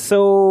 It's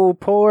so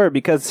poor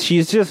because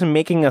she's just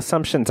making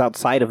assumptions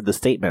outside of the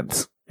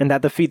statements. And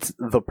that defeats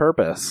the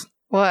purpose.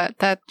 What?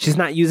 She's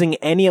not using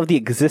any of the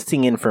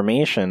existing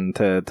information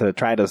to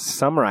try to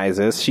summarize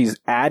this. She's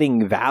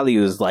adding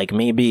values like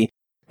maybe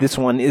this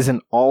one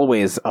isn't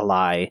always a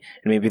lie,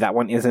 and maybe that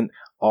one isn't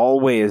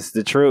always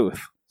the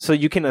truth. So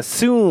you can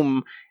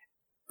assume,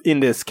 in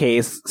this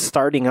case,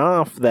 starting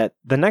off, that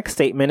the next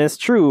statement is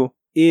true,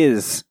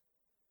 is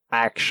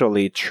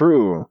actually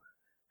true.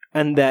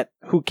 And that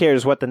who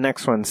cares what the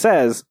next one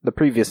says, the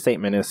previous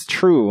statement is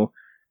true,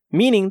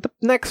 meaning the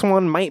next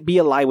one might be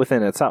a lie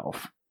within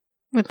itself.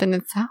 Within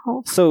itself.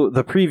 So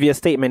the previous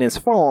statement is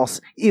false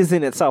is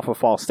in itself a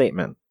false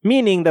statement,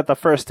 meaning that the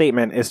first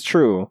statement is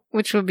true.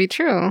 Which would be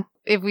true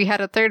if we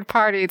had a third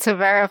party to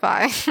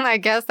verify. I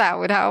guess that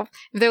would help.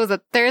 If there was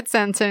a third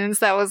sentence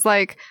that was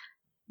like,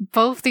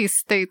 both these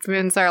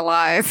statements are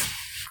lies.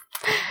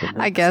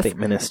 I guess. The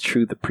statement is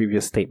true, the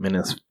previous statement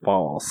is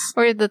false.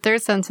 Or the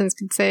third sentence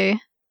could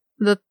say,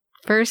 the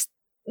first...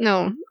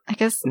 No, I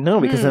guess... No,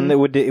 because then it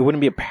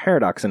wouldn't be a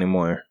paradox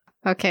anymore.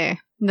 Okay,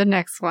 the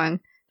next one.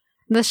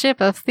 The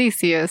ship of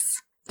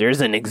Theseus.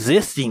 There's an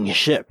existing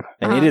ship,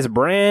 and it is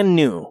brand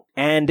new,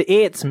 and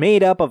it's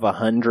made up of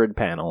 100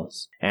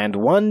 panels. And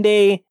one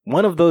day,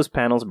 one of those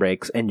panels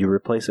breaks, and you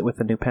replace it with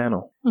a new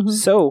panel. Mm-hmm.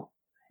 So,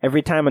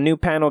 every time a new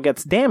panel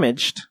gets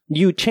damaged,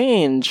 you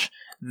change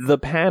the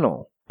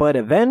panel. But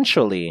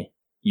eventually,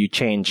 you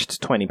changed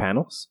 20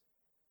 panels.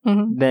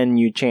 Mm-hmm. Then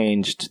you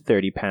changed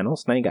 30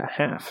 panels. Now you got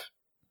half.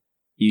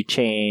 You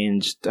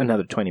changed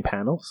another 20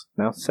 panels.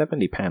 Now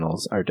 70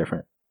 panels are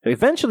different.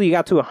 Eventually, you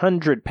got to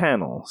 100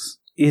 panels.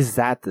 Is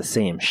that the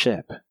same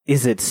ship?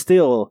 Is it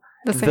still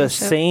the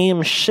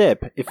same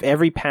ship if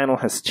every panel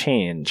has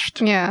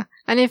changed? Yeah.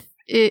 And if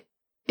it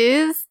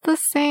is the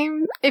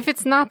same... If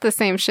it's not the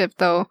same ship,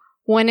 though,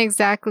 when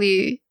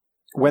exactly...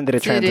 When did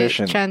it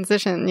transition?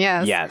 Transition,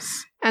 yes.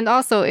 Yes. And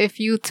also, if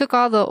you took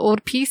all the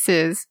old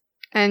pieces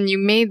and you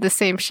made the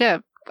same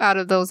ship out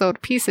of those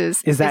old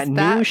pieces... Is that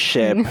new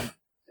ship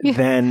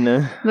then...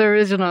 The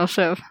original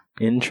ship.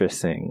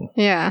 Interesting.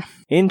 Yeah.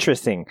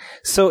 Interesting.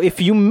 So if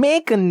you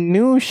make a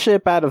new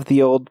ship out of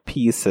the old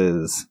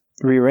pieces,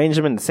 rearrange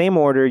them in the same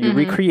order, you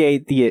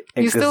recreate the exact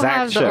ship. You still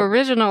have the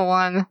original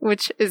one,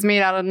 which is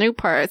made out of new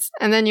parts,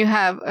 and then you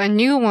have a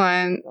new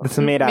one that's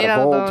made out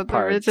of old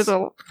parts. The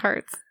original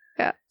parts.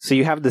 Yeah. So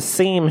you have the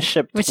same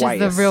ship which twice.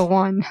 Which is the real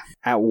one.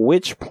 At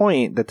which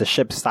point did the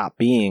ship stop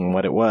being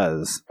what it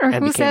was or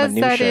and who became a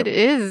new says that ship? It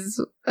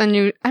is a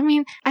new... I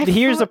mean...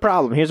 Here's the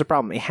problem.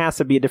 It has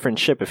to be a different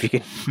ship if you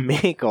can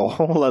make a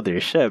whole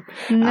other ship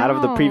out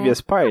of the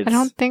previous parts. I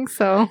don't think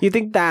so. You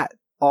think that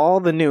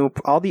all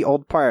the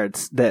old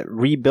parts that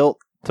rebuilt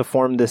to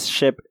form this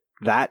ship,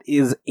 that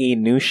is a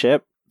new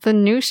ship? The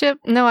new ship?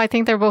 No, I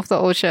think they're both the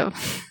old ship.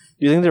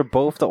 You think they're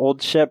both the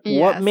old ship?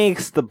 Yes. What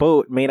makes the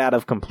boat made out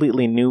of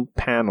completely new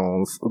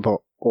panels the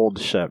old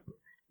ship?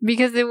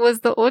 Because it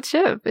was the old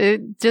ship.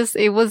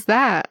 It was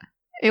that.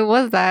 it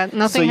was that.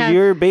 Nothing So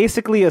you're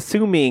basically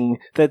assuming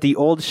that the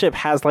old ship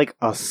has like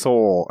a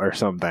soul or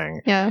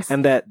something. Yes.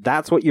 And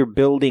that's what you're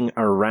building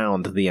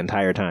around the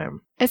entire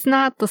time. It's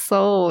not the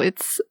soul.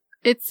 It's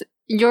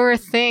your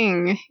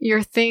thing.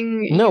 Your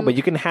thing. No, but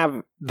you can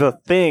have the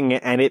thing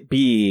and it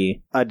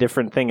be a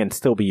different thing and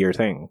still be your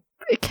thing.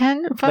 It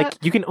can, but... Like,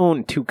 you can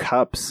own 2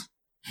 cups.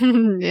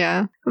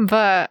 Yeah.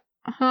 But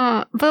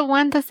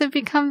when does it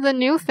become the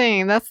new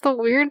thing? That's the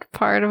weird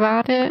part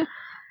about it.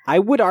 I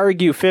would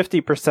argue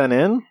 50%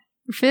 in.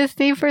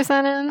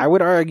 50% in? I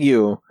would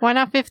argue. Why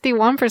not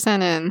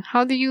 51% in?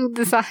 How do you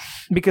decide?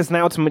 Because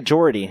now it's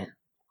majority.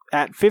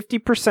 At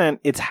 50%,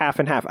 it's half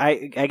and half.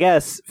 I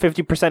guess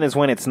 50% is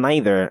when it's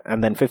neither,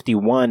 and then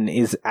 51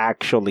 is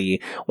actually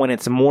when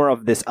it's more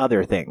of this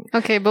other thing.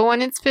 Okay, but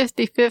when it's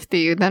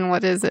 50-50, then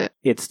what is it?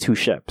 It's 2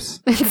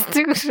 ships. It's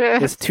 2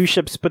 ships. It's 2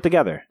 ships put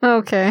together.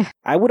 Okay.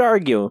 I would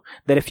argue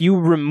that if you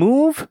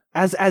remove,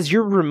 as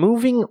you're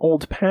removing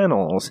old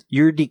panels,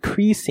 you're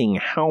decreasing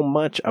how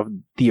much of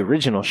the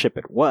original ship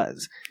it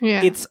was.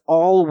 Yeah. It's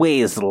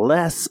always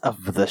less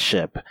of the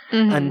ship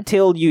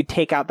until you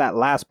take out that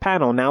last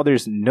panel. Now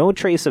there's no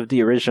trace of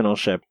the original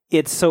ship.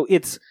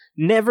 It's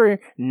never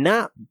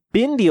not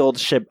been the old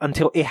ship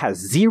until it has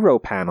 0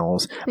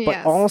 panels, but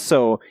Yes.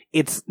 also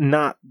it's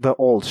not the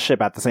old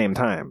ship at the same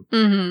time.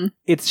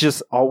 It's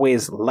just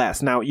always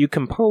less. Now you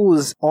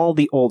compose all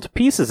the old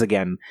pieces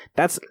again.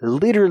 That's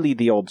literally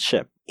the old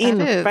ship. In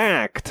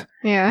fact,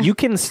 Yeah. you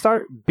can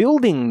start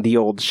building the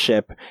old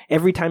ship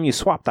every time you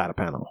swap out a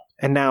panel.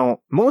 And now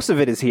most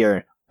of it is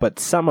here, but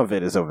some of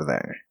it is over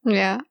there.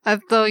 Yeah.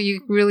 Although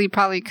you really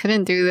probably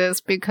couldn't do this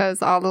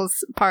because all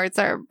those parts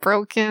are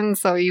broken,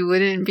 so you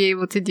wouldn't be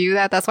able to do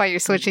that. That's why you're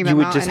switching them You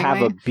would out just anyway.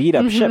 have a beat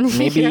up ship.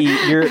 Maybe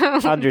Yeah. your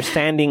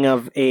understanding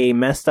of a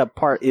messed up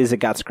part is it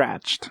got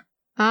scratched.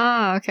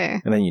 Ah, okay.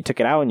 And then you took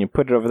it out and you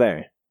put it over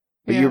there.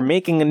 But Yeah. you're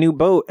making a new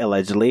boat,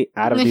 allegedly,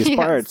 out of these Yes,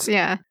 parts.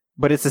 Yeah.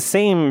 But it's the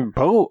same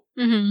boat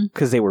Mm-hmm.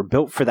 because they were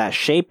built for that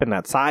shape and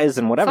that size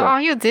and whatever. So all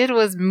you did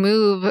was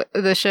move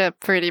the ship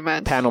pretty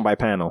much. Panel by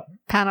panel.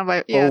 Panel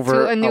by Over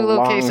to a new a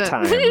long location.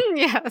 time.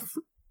 Yes.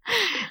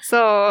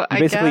 So You I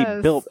basically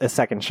guess, built a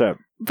second ship.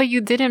 but you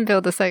didn't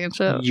build a second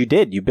ship. You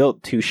did. You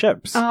built 2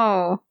 ships.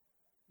 Oh,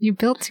 you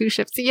built 2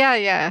 ships.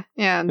 Yeah.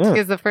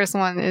 Because the first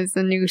one is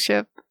the new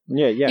ship.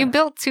 Yeah. You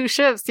built 2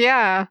 ships.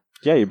 Yeah.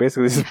 Yeah, you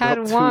basically You just had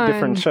built 2 one,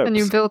 different ships. and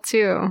you built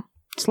 2.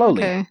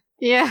 Slowly. Okay.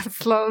 Yeah,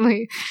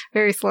 slowly,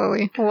 very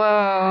slowly.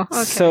 Whoa.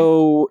 Okay.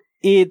 So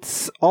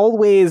it's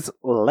always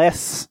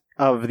less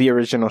of the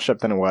original ship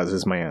than it was,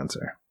 is my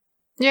answer.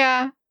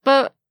 Yeah,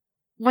 but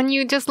when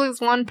you just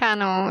lose 1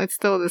 panel, it's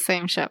still the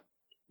same ship.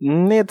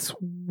 It's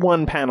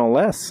 1 panel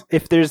less.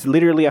 If there's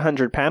literally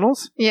 100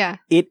 panels, Yeah.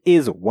 it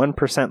is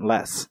 1%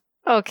 less.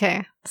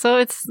 Okay. So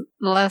it's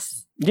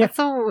less. Yeah.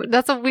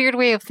 That's a weird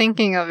way of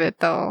thinking of it,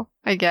 though,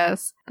 I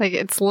guess. Like,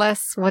 it's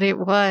less what it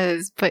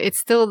was, but it's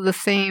still the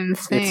same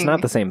thing. It's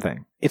not the same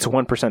thing. It's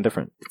 1%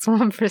 different. It's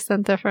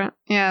 1% different.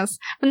 Yes.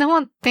 But no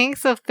one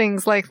thinks of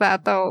things like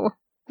that, though.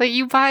 Like,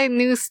 you buy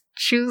new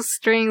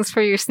shoestrings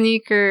for your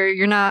sneaker,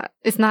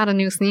 it's not a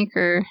new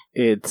sneaker.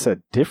 It's a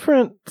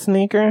different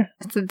sneaker.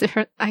 It's a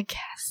different, I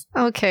guess.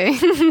 Okay.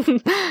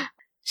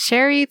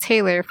 Sherry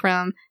Taylor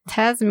from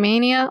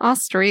Tasmania,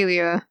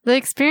 Australia. The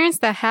experience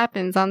that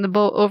happens on the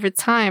boat over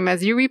time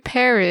as you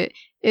repair it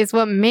is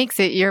what makes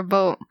it your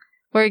boat.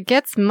 Where it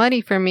gets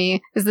muddy for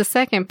me is the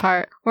second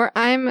part, where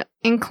I'm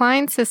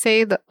inclined to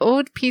say the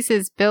old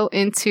pieces built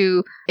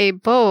into a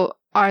boat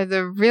are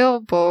the real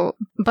boat,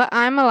 but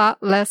I'm a lot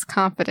less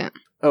confident.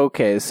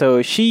 Okay,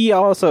 so she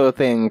also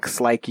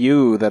thinks, like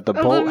you, that the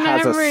boat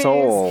has a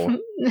soul.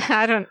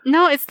 I don't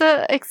know. It's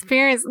the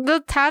experience, the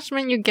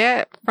attachment you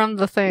get from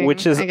the thing.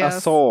 Which is I a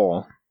guess.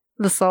 soul.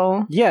 The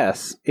soul.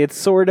 Yes, it's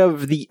sort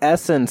of the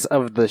essence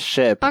of the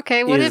ship.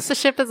 Okay, what if the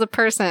ship is a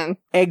person?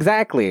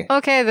 Exactly.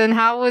 Okay, then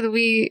how would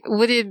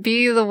it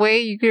be the way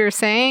you're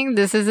saying?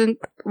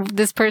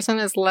 This person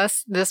is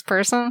less this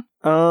person?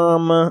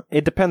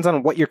 It depends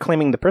on what you're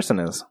claiming the person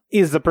is.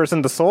 Is the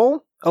person the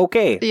soul?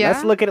 Okay, Yeah?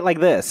 let's look at it like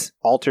this.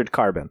 Altered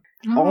carbon.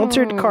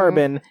 Altered Oh.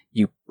 carbon,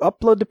 you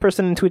upload the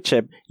person into a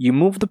chip, you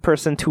move the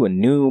person to a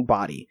new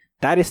body.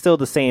 That is still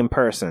the same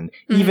person,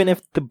 even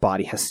if the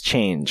body has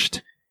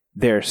changed.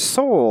 Their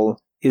soul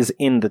is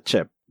in the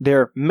chip.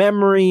 Their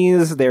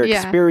memories, their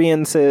Yeah.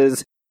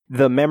 experiences,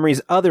 the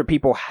memories other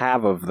people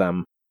have of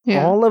them,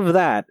 Yeah. all of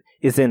that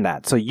is in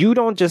that. So you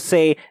don't just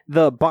say,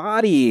 the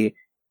body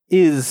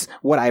is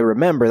what I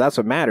remember, that's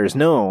what matters.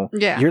 No.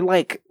 Yeah. You're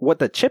like, what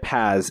the chip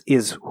has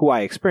is who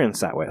I experience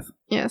that with.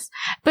 Yes.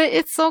 But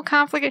it's so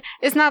complicated.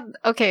 It's not,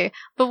 okay,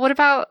 but what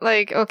about,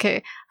 like,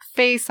 okay,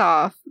 Face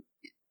Off.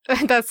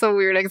 That's a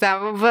weird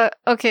example, but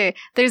okay,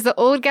 there's the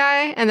old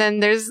guy, and then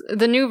there's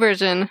the new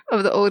version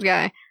of the old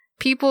guy.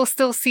 People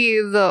still see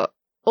the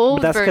old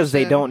But that's because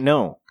they version. don't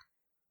know.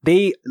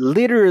 They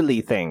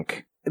literally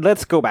think,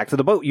 let's go back to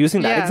the boat.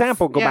 Using that Yes,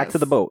 example, go back yes. to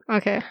the boat.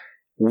 Okay.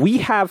 We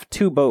have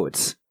 2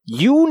 boats.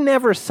 You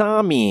never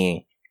saw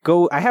me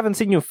I haven't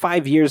seen you in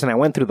 5 years and I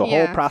went through the whole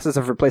Yeah. process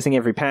of replacing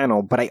every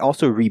panel, but I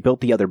also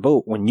rebuilt the other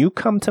boat. When you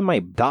come to my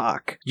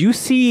dock, you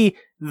see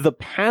the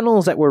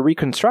panels that were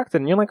reconstructed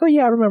and you're like, oh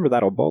yeah, I remember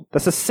that old boat.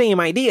 That's the same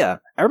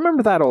idea. I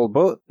remember that old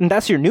boat. And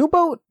that's your new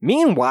boat?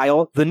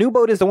 Meanwhile, the new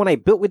boat is the one I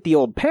built with the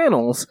old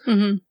panels,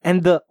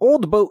 and the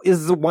old boat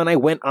is the one I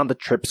went on the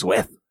trips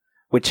with,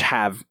 which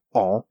have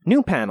all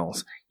new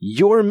panels.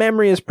 Your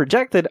memory is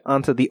projected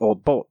onto the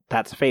old boat.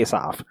 That's Face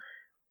Off.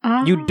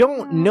 You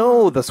don't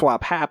know the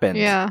swap happened.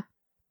 Yeah.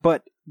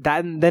 But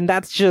then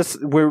that's just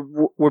we're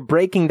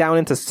breaking down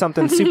into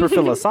something super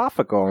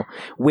philosophical,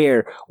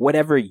 where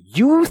whatever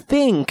you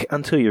think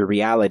until your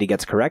reality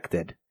gets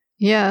corrected,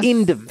 Yes.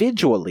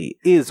 individually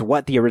is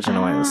what the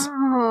original is.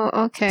 Oh,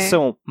 okay.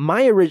 So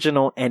my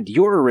original and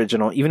your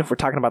original, even if we're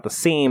talking about the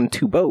same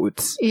two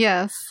boats,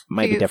 yes.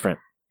 might be different.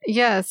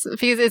 Yes,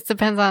 because it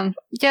depends on...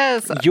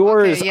 Yes.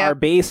 Yours okay, yeah. are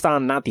based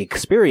on not the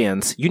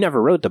experience. You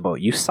never rode the boat.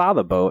 You saw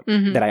the boat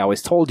that I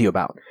always told you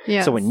about.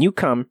 Yes. So when you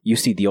come, you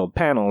see the old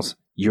panels.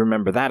 You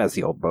remember that as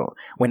the old boat.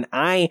 When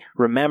I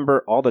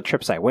remember all the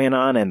trips I went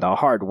on and the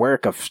hard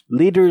work of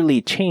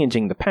literally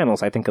changing the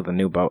panels, I think of the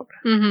new boat.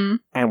 Mm-hmm.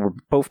 And we're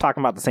both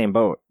talking about the same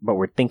boat, but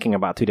we're thinking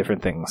about two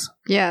different things.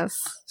 Yes.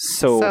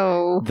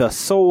 So the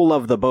soul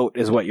of the boat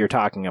is what you're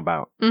talking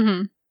about.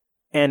 Mm-hmm.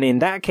 And in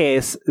that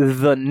case,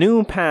 the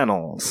new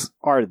panels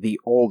are the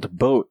old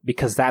boat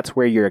because that's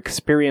where your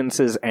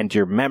experiences and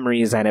your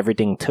memories and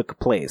everything took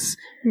place.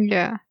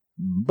 Yeah.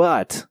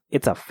 But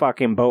it's a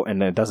fucking boat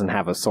and it doesn't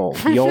have a soul.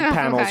 The old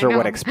panels I are know.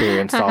 what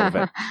experienced all of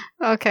it.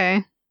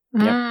 Okay.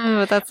 Yep.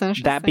 But that's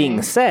interesting. That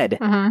being said,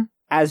 Uh-huh.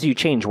 as you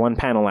change one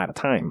panel at a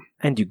time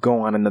and you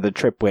go on another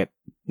trip with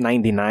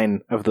 99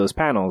 of those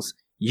panels,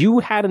 you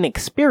had an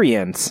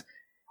experience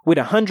with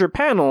 100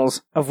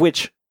 panels, of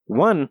which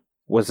one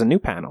was a new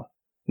panel.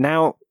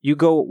 Now you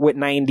go with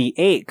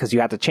 98 because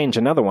you had to change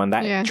another one.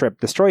 That trip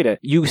destroyed it.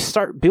 You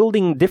start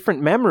building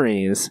different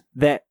memories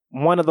that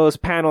one of those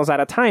panels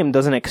at a time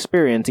doesn't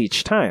experience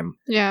each time.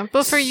 Yeah,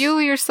 but for you,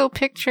 you're still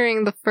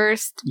picturing the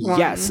first one.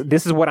 Yes,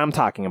 this is what I'm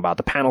talking about,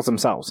 the panels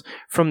themselves.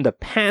 From the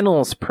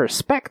panel's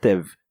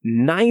perspective,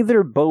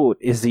 neither boat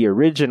is the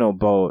original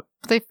boat.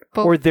 They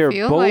both or they're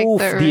feel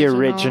both like the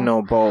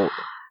original boat.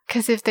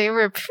 Because if they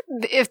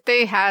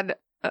had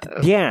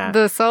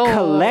the soul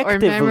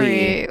collectively, or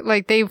memory,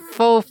 like they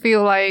both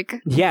feel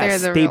like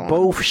yes, they're the they real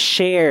both one.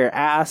 share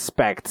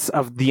aspects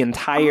of the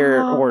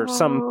entire or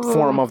some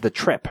form of the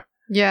trip.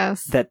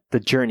 Yes. That the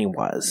journey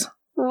was.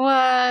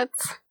 What?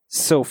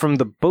 So from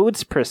the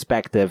boat's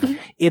perspective,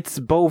 it's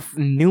both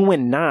new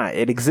and not.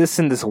 It exists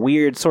in this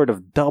weird sort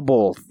of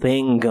double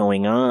thing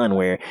going on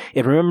where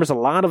it remembers a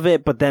lot of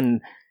it, but then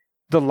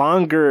the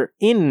longer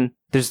in,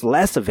 there's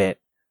less of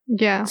it.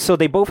 Yeah. So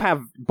they both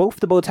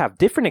the boats have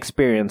different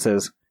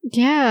experiences.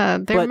 Yeah,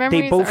 their but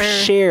memories they both are...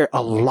 share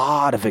a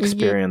lot of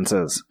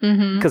experiences.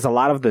 Because a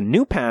lot of the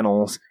new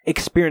panels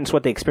experience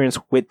what they experienced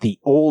with the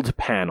old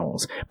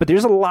panels. But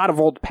there's a lot of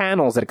old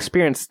panels that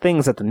experience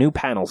things that the new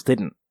panels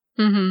didn't.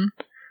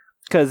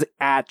 Because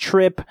at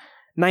trip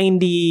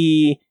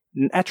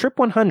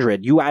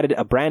 100, you added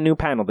a brand new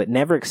panel that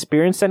never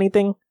experienced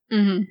anything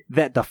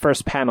that the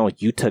first panel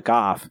you took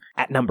off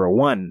at number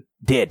 1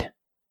 did.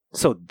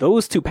 So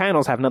those two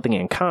panels have nothing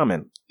in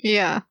common.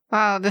 Yeah.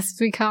 Wow, this has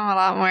become a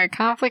lot more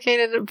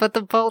complicated, but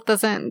the boat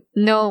doesn't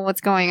know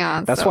what's going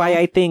on. That's why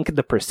I think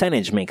the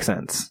percentage makes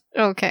sense.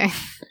 Okay.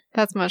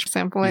 That's much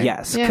simpler.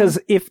 Yes, because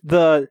if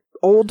the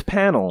old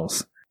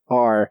panels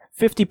are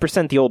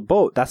 50% the old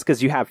boat, that's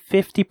because you have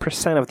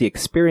 50% of the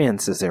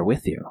experiences there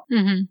with you.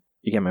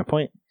 You get my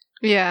point?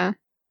 Yeah.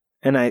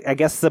 And I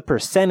guess the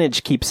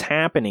percentage keeps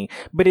happening,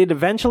 but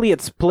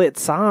it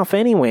splits off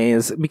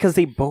anyways because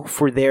they both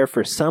were there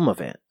for some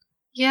of it.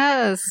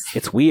 Yes.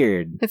 It's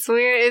weird. It's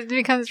weird. It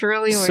becomes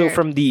really weird. So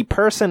from the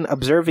person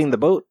observing the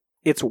boat,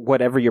 it's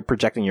whatever you're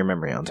projecting your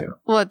memory onto.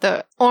 What,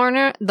 the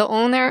owner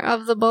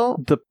of the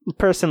boat? The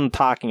person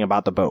talking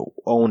about the boat,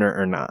 owner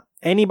or not.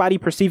 Anybody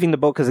perceiving the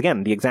boat, because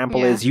again, the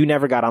example is you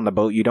never got on the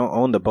boat, you don't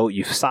own the boat,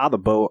 you saw the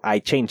boat, I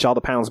changed all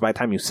the panels by the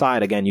time you saw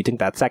it again, you think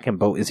that second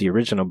boat is the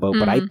original boat,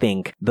 but I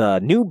think the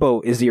new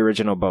boat is the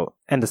original boat,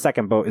 and the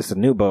second boat is the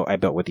new boat I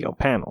built with the old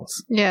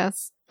panels.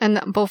 Yes. And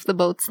both the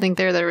boats think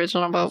they're the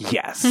original boat.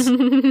 Yes.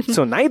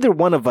 So neither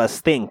one of us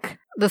think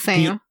the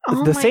same.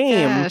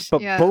 Gosh,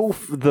 but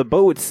both the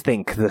boats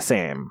think the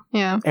same.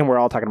 Yeah. And we're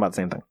all talking about the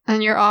same thing.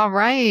 And you're all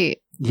right.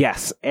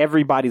 Yes,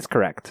 everybody's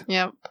correct.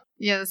 Yep.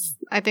 Yes,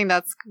 I think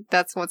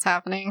that's what's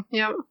happening.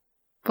 Yep.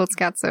 Both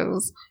got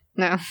souls.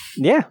 No.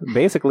 Yeah,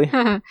 basically.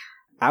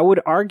 I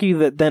would argue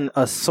that then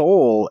a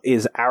soul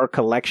is our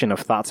collection of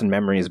thoughts and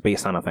memories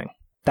based on a thing.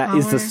 That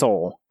is the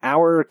soul.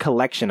 Our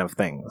collection of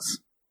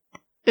things.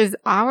 Is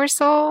our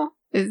soul?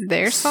 Is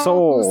their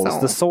soul?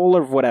 Souls. The soul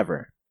of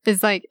whatever.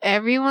 Is like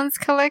everyone's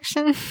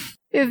collection?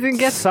 Is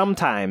it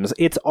Sometimes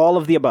it's all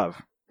of the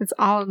above. It's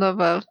all of the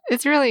above.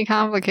 It's really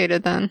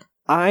complicated then.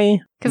 I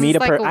meet a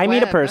person.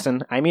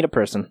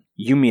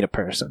 You meet a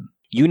person.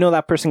 You know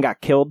that person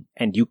got killed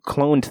and you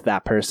cloned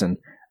that person.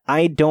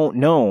 I don't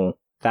know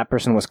that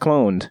person was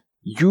cloned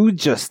You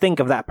just think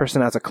of that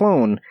person as a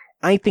clone.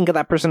 I think of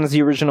that person as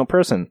the original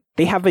person.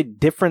 They have a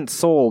different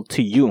soul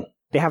to you.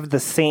 They have the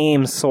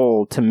same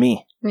soul to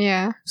me.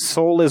 Yeah.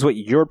 Soul is what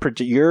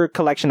your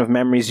collection of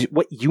memories,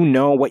 what you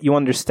know, what you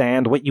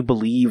understand, what you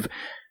believe,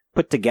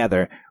 put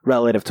together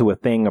relative to a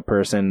thing, a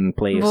person,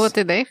 place. But what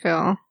did they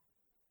feel?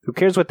 Who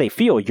cares what they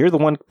feel? You're the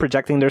one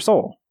projecting their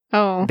soul.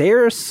 Oh.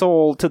 Their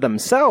soul to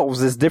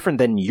themselves is different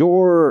than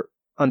your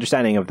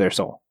understanding of their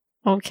soul.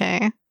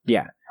 Okay.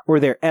 Yeah. Or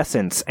their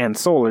essence and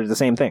soul are the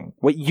same thing.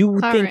 What you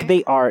think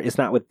they are is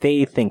not what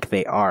they think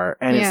they are,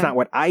 and it's not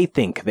what I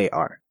think they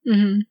are.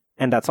 Mm-hmm.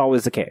 And that's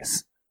always the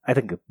case. I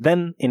think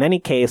then, in any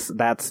case,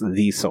 that's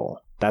the soul.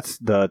 That's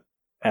the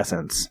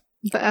essence.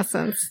 The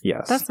essence.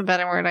 Yes. That's a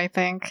better word, I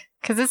think.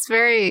 Because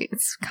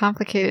it's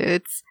complicated.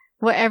 It's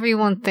what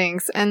everyone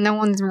thinks, and no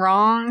one's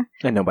wrong.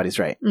 And nobody's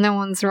right. No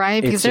one's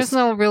right, because there's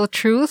no real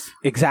truth.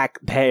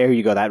 There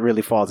you go. That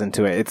really falls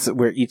into it.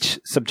 We're each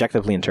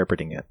subjectively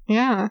interpreting it.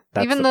 Yeah.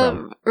 That's even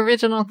the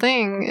original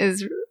thing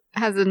is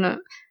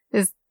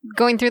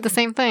going through the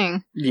same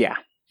thing. Yeah.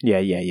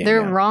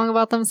 They're wrong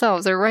about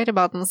themselves. They're right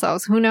about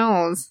themselves. Who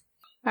knows?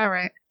 All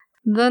right.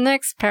 The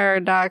next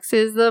paradox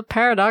is the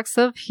paradox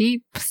of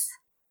heaps.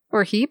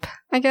 Or heap,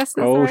 I guess is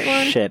the right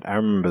one. Shit, I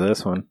remember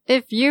this one.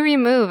 If you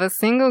remove a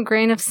single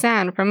grain of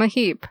sand from a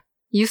heap,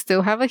 you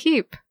still have a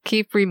heap.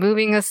 Keep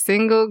removing a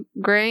single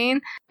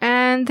grain,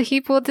 and the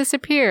heap will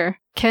disappear.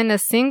 Can a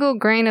single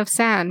grain of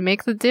sand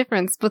make the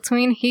difference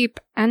between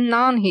heap and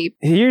non-heap?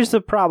 Here's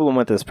the problem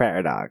with this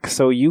paradox.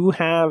 So you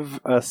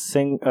have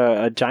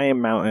a giant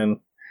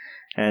mountain,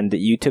 and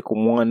you took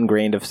one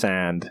grain of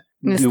sand.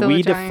 Do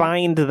we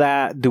define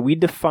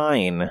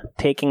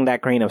taking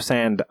that grain of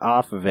sand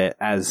off of it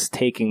as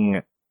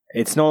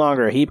it's no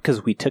longer a heap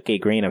because we took a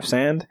grain of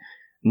sand?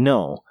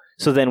 No.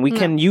 So then we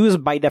can use,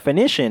 by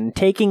definition,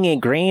 taking a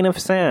grain of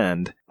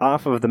sand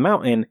off of the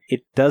mountain,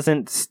 it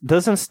doesn't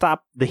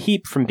stop the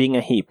heap from being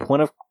a heap.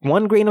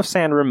 One grain of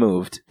sand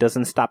removed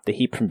doesn't stop the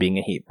heap from being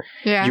a heap.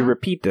 Yeah. You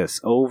repeat this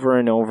over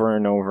and over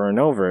and over and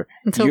over.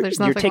 Until there's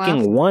nothing left. You're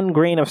taking one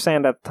grain of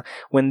sand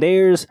when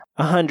there's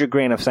 100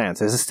 grain of sands.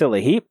 Is it still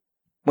a heap?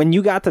 When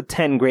you got to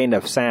 10 grain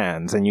of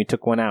sands and you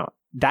took one out,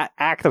 that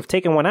act of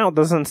taking one out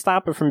doesn't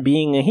stop it from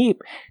being a heap.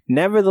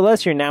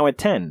 Nevertheless, you're now at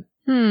 10.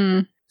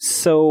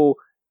 So,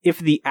 if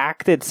the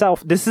act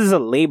itself, this is a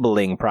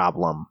labeling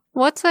problem.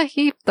 What's a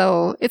heap,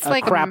 though? It's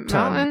like a mountain?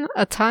 Ton.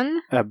 A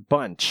ton? A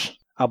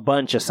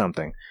bunch of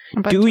something.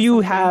 Do you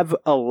have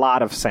a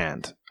lot of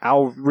sand?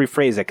 I'll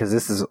rephrase it because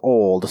this is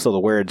old, so the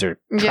words are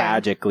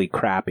tragically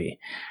crappy.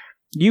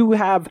 You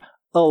have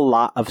a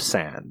lot of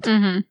sand.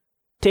 Mm-hmm.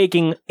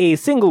 Taking a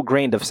single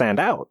grain of sand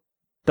out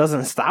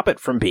doesn't stop it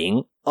from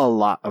being a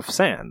lot of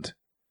sand.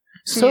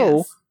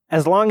 So,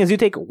 as long as you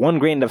take one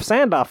grain of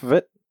sand off of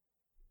it,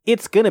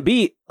 it's going to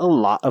be a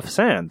lot of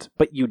sand.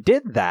 But you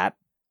did that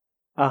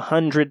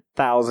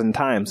 100,000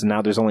 times, and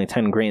now there's only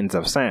 10 grains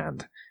of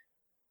sand.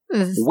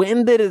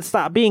 When did it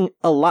stop being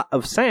a lot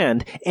of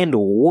sand, and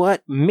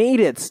what made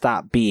it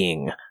stop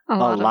being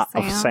a lot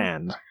of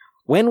sand?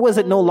 When was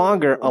it no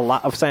longer a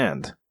lot of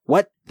sand?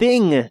 What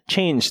thing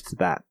changed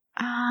that?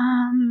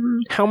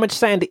 How much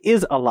sand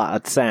is a lot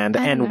of sand,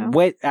 and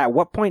at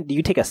what point do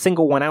you take a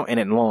single one out and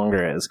it no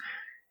longer is?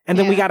 And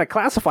then we got to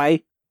classify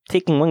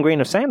taking one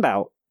grain of sand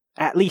out,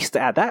 at least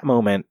at that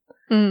moment,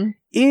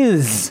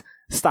 is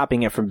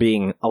stopping it from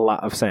being a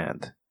lot of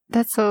sand.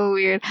 That's so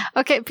weird.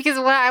 Okay, because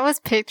what I was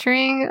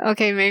picturing,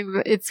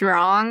 maybe it's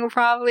wrong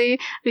probably,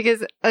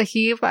 because a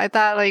heap, I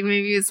thought like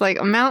maybe it's like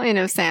a mountain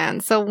of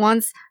sand. So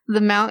once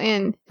the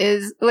mountain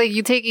is, like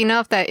you take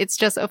enough that it's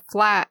just a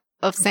flat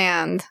of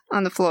sand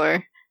on the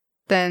floor,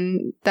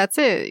 then that's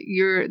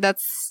it.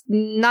 That's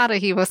not a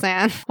heap of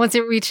sand once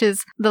it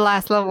reaches the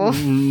last level.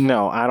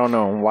 No, I don't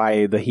know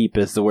why the heap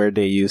is the word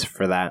they use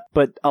for that,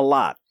 but a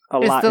lot.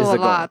 It's lot still is a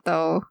goal. lot,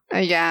 though.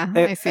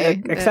 I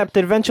see. Except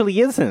it eventually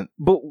isn't.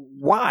 But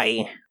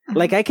why?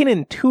 Like, I can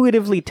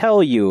intuitively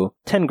tell you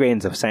 10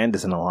 grains of sand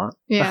isn't a lot.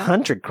 Yeah.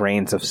 100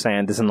 grains of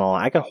sand isn't a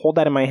lot. I could hold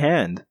that in my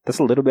hand. That's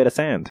a little bit of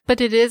sand.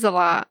 But it is a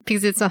lot,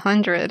 because it's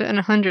 100, and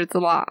 100's a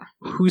lot.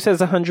 Who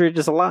says 100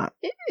 is a lot?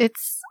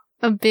 It's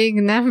a big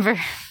number.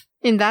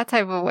 In that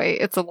type of way,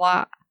 it's a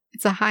lot.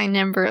 It's a high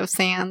number of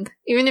sand.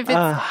 Even if it's...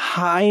 A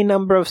high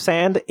number of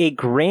sand?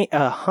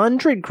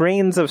 100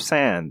 grains of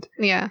sand.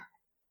 Yeah.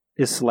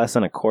 Is less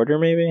than a quarter,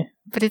 maybe?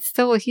 But it's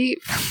still a heap.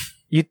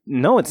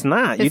 No, it's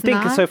not. It's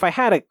not? So if I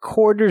had a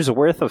quarter's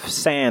worth of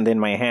sand in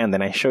my hand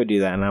and I showed you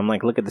that and I'm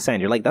like, look at the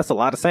sand. You're like, that's a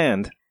lot of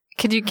sand.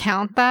 Could you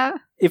count that?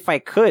 If I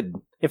could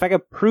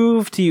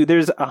prove to you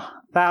there's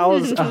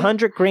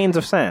 100 grains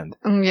of sand.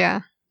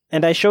 Yeah.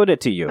 And I showed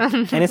it to you.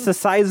 And it's the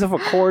size of a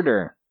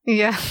quarter.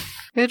 Yeah.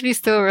 It'd be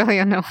still really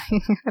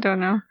annoying. I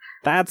don't know.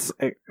 That's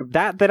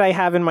that I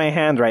have in my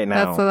hand right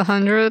now. That's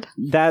 100?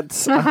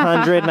 That's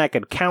 100, and I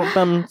could count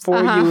them for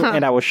you,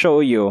 and I will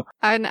show you.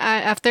 And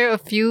after a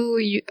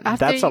few...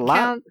 That's a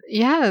lot?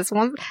 Yes.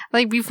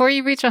 Like, before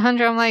you reach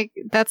 100, I'm like,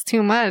 that's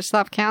too much.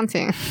 Stop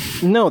counting.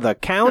 No, the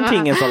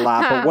counting is a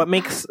lot, but what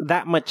makes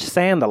that much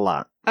sand a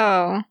lot?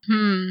 Oh,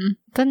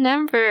 the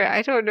number,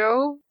 I don't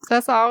know.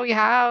 That's all we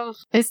have.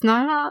 It's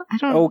not, I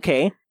don't know.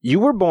 Okay, you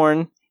were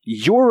born,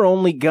 you're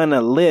only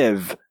gonna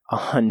live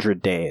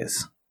 100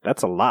 days.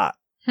 That's a lot.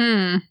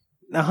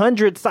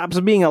 100 stops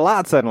being a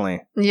lot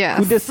suddenly. Yeah.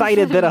 Who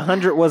decided that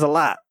 100 was a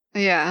lot?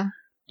 Yeah.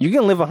 You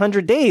can live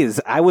 100 days.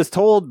 I was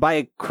told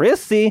by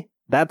Chrissy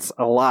that's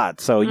a lot.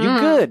 So you're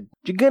good.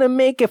 You're gonna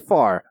make it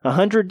far.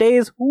 100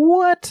 days?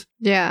 What?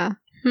 Yeah.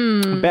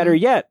 Better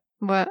yet.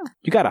 What?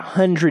 You got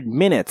 100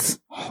 minutes.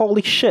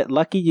 Holy shit,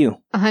 lucky you.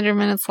 100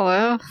 minutes to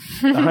live?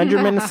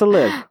 100 minutes to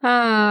live.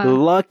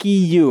 Lucky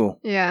you.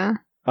 Yeah.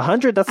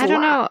 100, that's a lot. I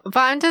don't know, but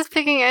I'm just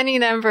picking any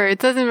number. It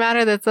doesn't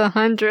matter that's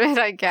 100,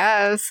 I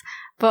guess.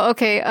 But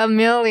okay,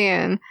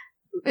 1,000,000.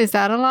 Is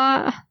that a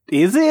lot?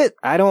 Is it?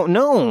 I don't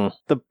know.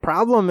 The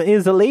problem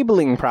is a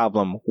labeling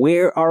problem.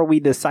 Where are we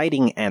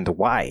deciding and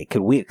why?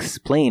 Could we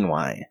explain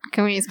why?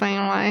 Can we explain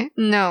why?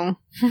 No.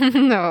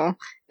 No.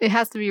 It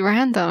has to be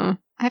random.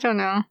 I don't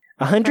know.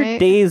 100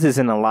 days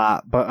isn't a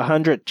lot, but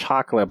 100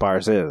 chocolate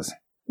bars is.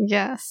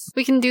 Yes.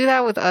 We can do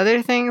that with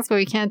other things, but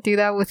we can't do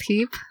that with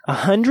heap.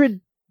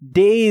 100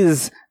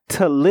 days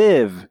to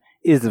live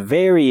is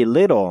very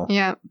little.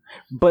 Yeah.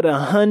 But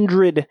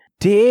 100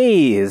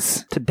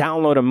 days to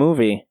download a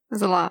movie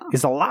is a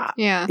lot.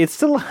 Yeah. It's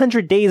still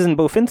 100 days in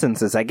both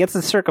instances. I guess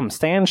it's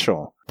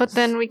circumstantial. But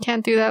then we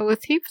can't do that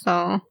with heap,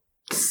 though.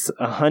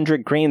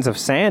 100 grains of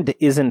sand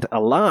isn't a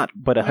lot,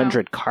 but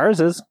 100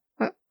 cars is.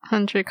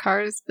 100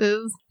 cars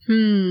is?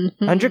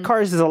 100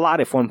 cars is a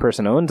lot if one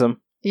person owns them.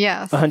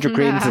 Yes. 100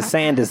 grains of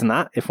sand is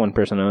not if one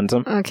person owns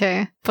them.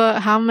 Okay.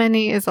 But how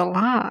many is a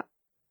lot?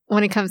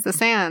 When it comes to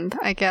sand,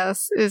 I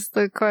guess, is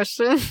the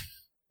question.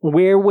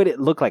 Where would it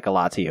look like a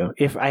lot to you?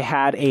 If I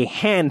had a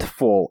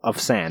handful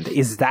of sand,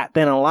 is that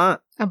then a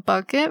lot? A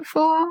bucket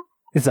full?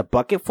 Is a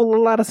bucket full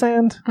a lot of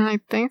sand? I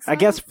think so. I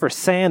guess for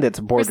sand, it's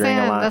bordering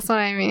a lot. That's what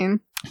I mean.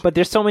 But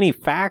there's so many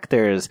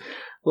factors.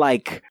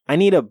 Like, I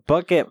need a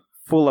bucket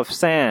full of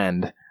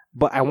sand,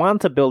 but I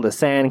want to build a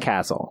sand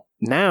castle.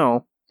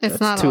 Now, it's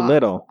not too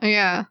little.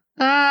 Yeah.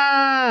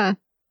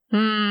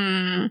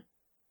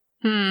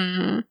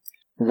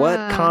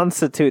 What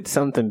constitutes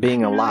something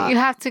being a lot? You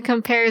have to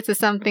compare it to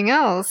something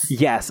else.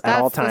 Yes,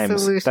 at all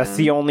times. That's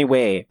the only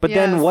way. But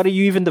then what are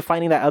you even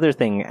defining that other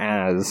thing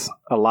as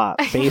a lot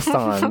based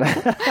on?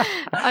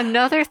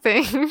 Another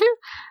thing?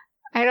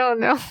 I don't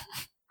know.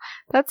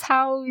 That's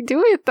how we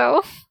do it,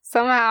 though.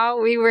 Somehow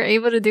we were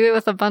able to do it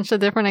with a bunch of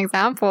different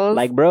examples.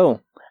 Like,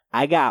 bro,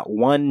 I got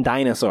one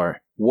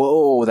dinosaur.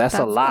 Whoa, that's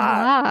a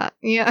lot.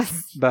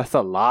 Yes. That's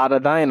a lot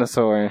of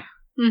dinosaur.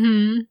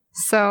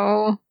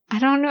 So, I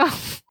don't know.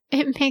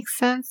 It makes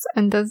sense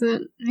and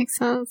doesn't make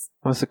sense.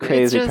 What's a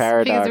crazy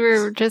paradox?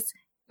 Because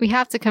we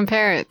have to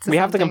compare it to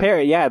have to compare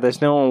it, yeah,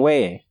 there's no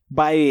way.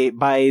 By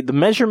the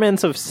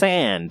measurements of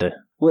sand,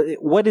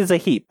 what is a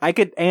heap? I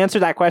could answer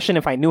that question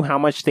if I knew how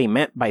much they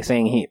meant by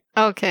saying heap.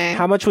 Okay.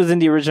 How much was in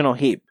the original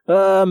heap?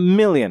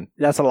 1,000,000.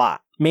 That's a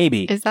lot.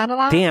 Maybe. Is that a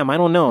lot? Damn, I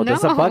don't know. No.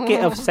 Does a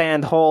bucket of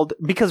sand hold?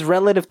 Because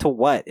relative to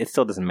what? It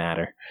still doesn't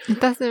matter. It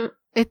doesn't.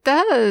 It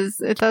does.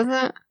 It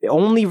doesn't.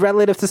 Only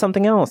relative to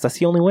something else. That's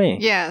the only way.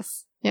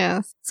 Yes.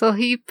 Yes. So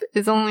heap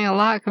is only a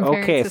lot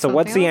compared to so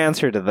what's the else?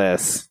 answer to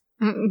this?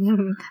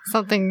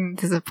 Something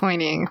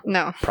disappointing.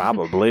 No.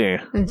 Probably.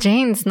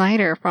 Jane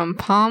Snyder from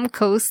Palm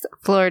Coast,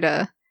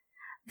 Florida.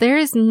 There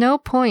is no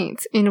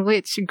point in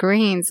which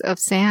grains of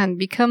sand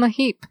become a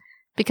heap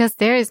because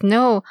there is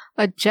no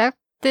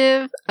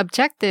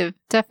objective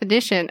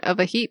definition of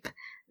a heap.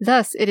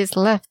 Thus, it is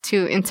left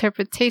to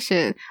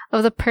interpretation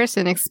of the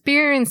person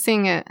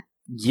experiencing it.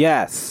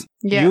 Yes.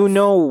 You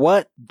know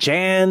what,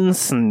 Jan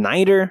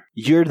Snyder?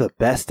 You're the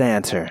best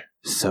answer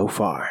so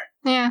far.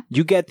 Yeah.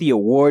 You get the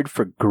award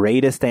for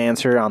greatest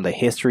answer on the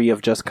history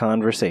of Just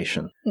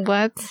Conversation.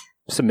 What?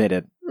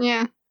 Submitted.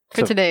 Yeah.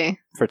 For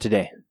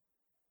today.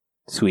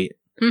 Sweet.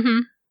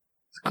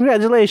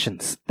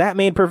 Congratulations. That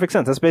made perfect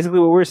sense. That's basically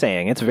what we're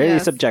saying. It's very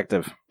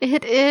subjective.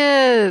 It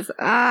is.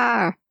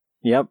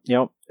 Yep.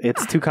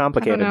 It's too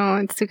complicated. I don't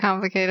know. It's too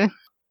complicated.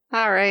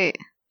 All right.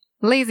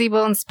 Lazy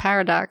Bones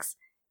Paradox.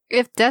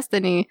 If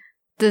destiny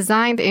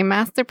designed a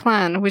master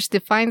plan which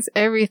defines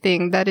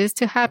everything that is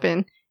to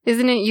happen,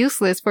 isn't it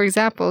useless, for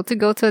example, to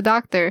go to a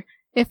doctor?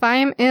 If I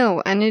am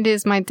ill and it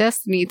is my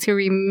destiny to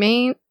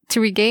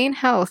regain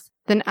health,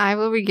 then I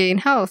will regain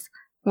health,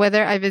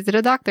 whether I visit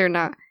a doctor or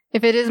not.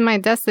 If it is my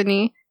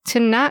destiny to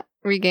not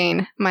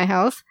regain my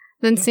health,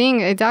 then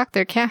seeing a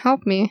doctor can't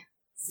help me.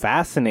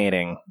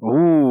 Fascinating.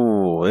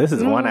 Ooh, this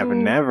is one I've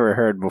never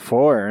heard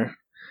before.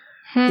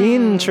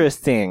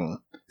 Interesting.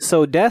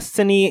 So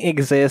destiny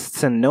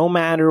exists, and no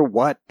matter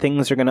what,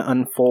 things are going to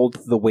unfold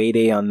the way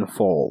they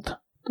unfold.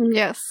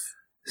 Yes.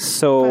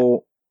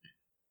 So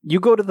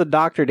you go to the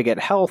doctor to get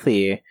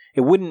healthy,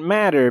 it wouldn't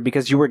matter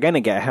because you were going to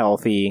get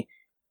healthy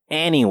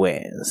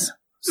anyways.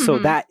 So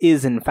that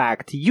is in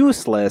fact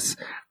useless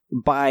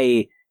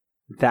by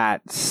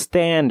that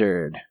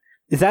standard.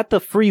 Is that the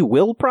free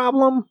will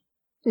problem?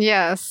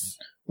 Yes.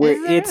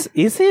 Where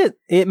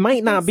it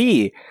might not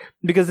be.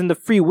 Because in the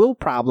free will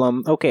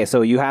problem, okay,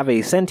 so you have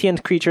a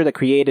sentient creature that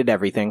created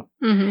everything,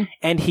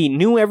 and he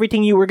knew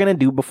everything you were going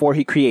to do before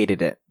he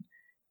created it.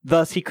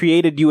 Thus, he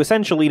created you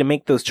essentially to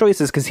make those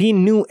choices because he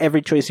knew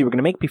every choice you were going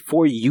to make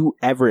before you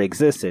ever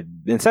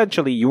existed.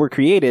 Essentially, you were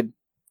created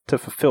to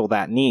fulfill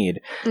that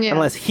need. Yeah.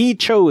 Unless he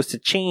chose to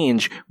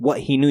change what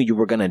he knew you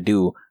were going to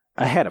do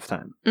ahead of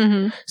time.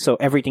 So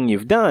everything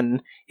you've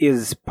done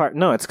is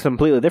it's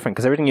completely different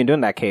because everything you do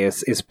in that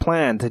case is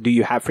planned. Do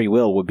you have free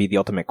will would be the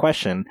ultimate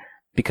question.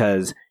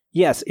 Because,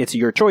 yes, it's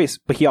your choice,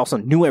 but he also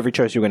knew every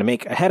choice you were going to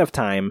make ahead of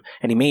time,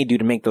 and he made you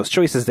to make those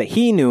choices that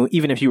he knew,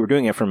 even if you were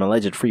doing it from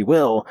alleged free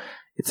will.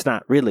 It's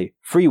not really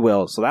free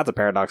will, so that's a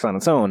paradox on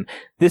its own.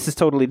 This is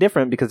totally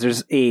different because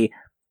there's a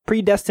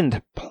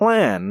predestined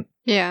plan.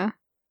 Yeah.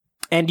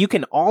 And you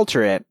can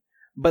alter it,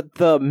 but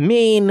the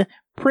main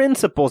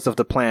principles of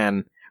the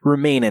plan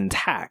remain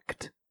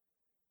intact.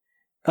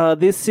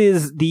 This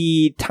is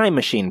the time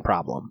machine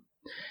problem.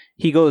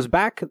 He goes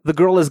back, the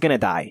girl is going to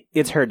die.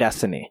 It's her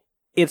destiny.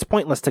 It's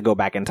pointless to go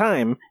back in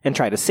time and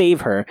try to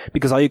save her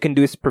because all you can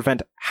do is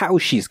prevent how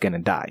she's going to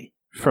die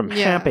from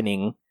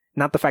happening,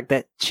 not the fact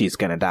that she's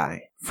going to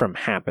die from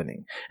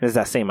happening. And it's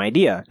that same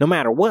idea. No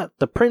matter what,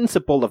 the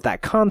principle of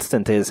that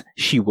constant is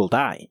she will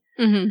die.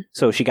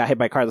 So she got hit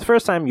by a car the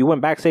first time, you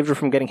went back, saved her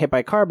from getting hit by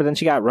a car, but then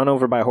she got run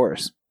over by a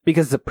horse.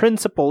 Because the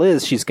principle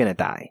is she's going to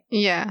die.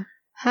 Yeah.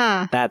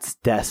 Huh. That's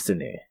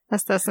destiny.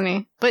 That's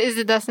destiny. But is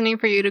it destiny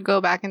for you to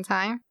go back in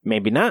time?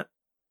 Maybe not.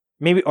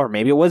 Maybe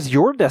it was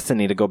your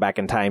destiny to go back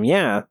in time,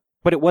 yeah.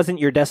 But it wasn't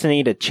your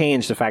destiny to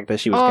change the fact that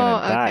she was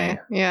going to die.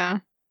 Yeah.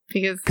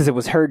 Because it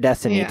was her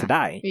destiny to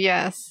die.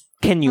 Yes.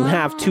 Can you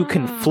have two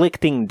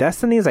conflicting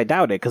destinies? I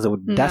doubt it, because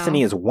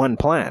destiny is one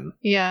plan.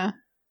 Yeah.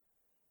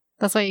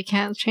 That's why you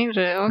can't change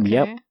it. Okay.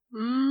 Yep.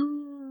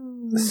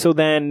 So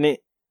then,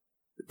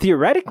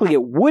 theoretically,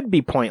 it would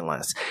be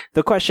pointless.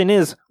 The question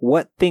is,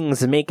 what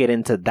things make it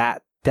into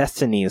that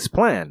destiny's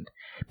plan?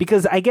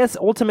 Because I guess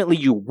ultimately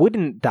you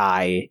wouldn't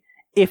die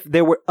if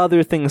there were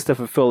other things to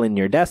fulfill in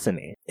your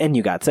destiny and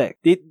you got sick.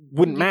 It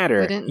wouldn't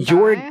matter.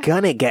 You're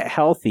gonna get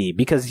healthy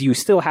because you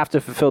still have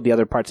to fulfill the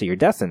other parts of your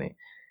destiny.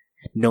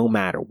 No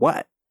matter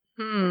what.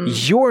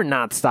 You're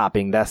not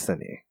stopping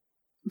destiny.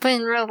 But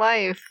in real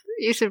life,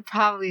 you should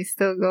probably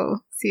still go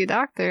see a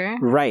doctor.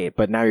 Right,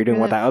 but now you're doing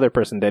what that other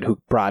person did who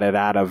brought it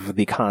out of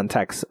the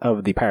context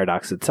of the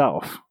paradox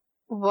itself.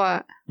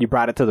 What? You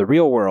brought it to the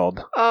real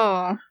world.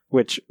 Oh.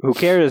 Which, who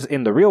cares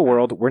in the real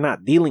world? We're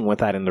not dealing with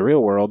that in the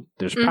real world.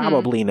 There's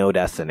probably no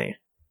destiny.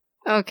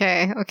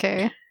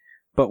 Okay.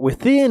 But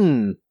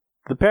within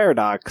the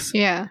paradox,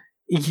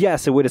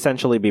 yes, it would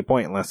essentially be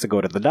pointless to go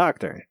to the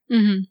doctor.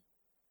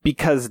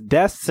 Because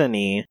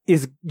destiny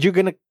is, you're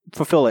going to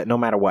fulfill it no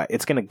matter what.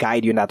 It's going to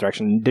guide you in that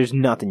direction. There's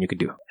nothing you could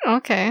do.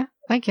 Okay,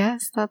 I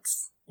guess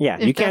that's... Yeah,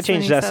 you can't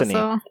change destiny.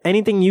 So.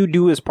 Anything you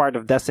do is part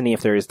of destiny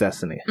if there is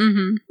destiny.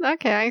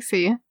 Okay, I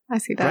see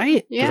that.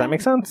 Right? Yeah. Does that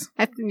make sense?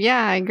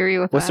 I agree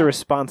with that. What's the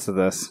response to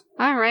this?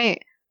 All right.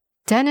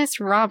 Dennis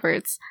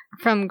Roberts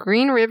from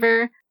Green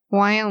River,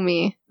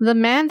 Wyoming. The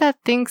man that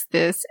thinks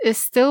this is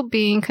still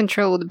being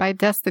controlled by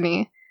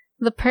destiny.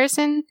 The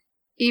person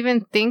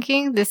even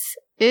thinking this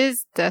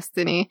is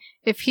destiny.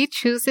 If he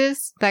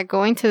chooses that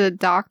going to the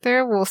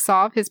doctor will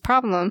solve his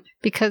problem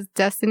because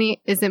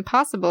destiny isn't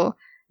possible,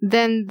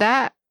 then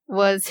that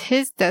was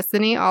his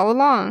destiny all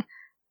along.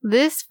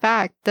 This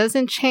fact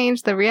doesn't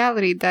change the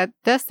reality that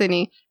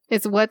destiny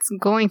is what's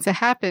going to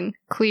happen,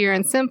 clear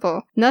and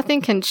simple.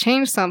 Nothing can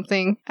change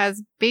something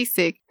as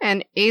basic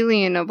and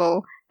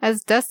alienable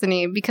as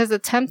destiny because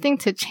attempting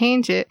to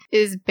change it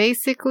is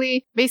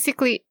basically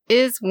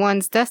is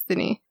one's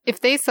destiny,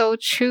 if they so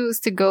choose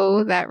to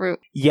go that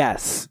route.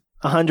 Yes.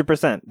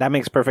 100%. That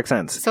makes perfect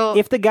sense. So,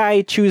 if the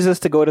guy chooses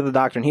to go to the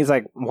doctor and he's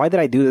like, why did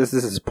I do this?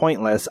 This is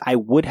pointless. I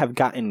would have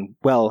gotten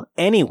well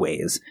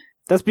anyways.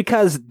 That's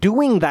because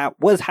doing that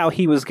was how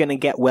he was going to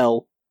get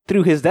well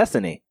through his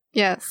destiny.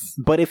 Yes.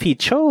 But if he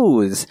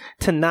chose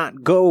to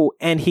not go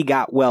and he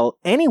got well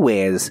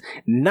anyways,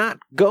 not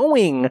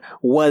going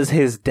was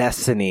his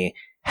destiny.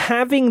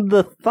 Having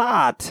the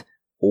thought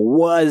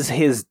was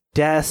his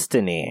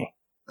destiny.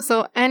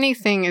 So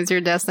anything is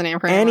your destiny,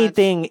 pretty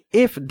anything. much.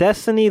 If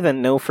destiny,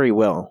 then no free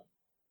will.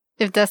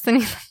 If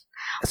destiny...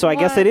 So I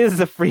guess it is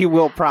the free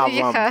will problem.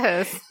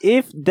 Yes.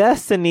 If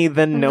destiny,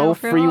 then no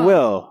free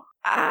will.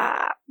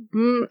 I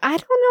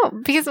don't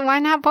know. Because why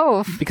not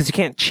both? Because you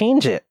can't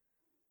change it.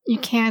 You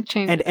can't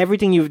change it. And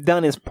everything you've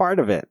done is part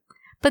of it.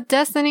 But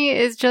destiny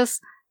is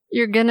just...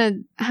 You're gonna...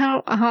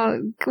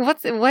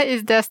 What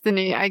is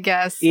destiny, I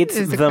guess? It's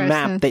the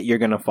map that you're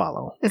gonna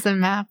follow. It's a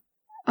map.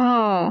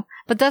 Oh,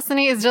 but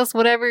destiny is just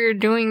whatever you're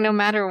doing, no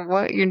matter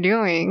what you're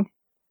doing.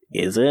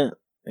 Is it?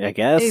 I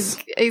guess.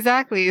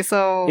 Exactly,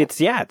 so...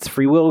 It's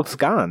free will is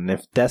gone.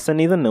 If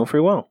destiny, then no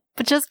free will.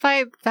 But just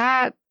by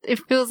that, it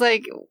feels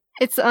like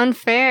it's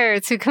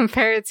unfair to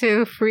compare it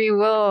to free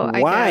will,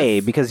 I Why?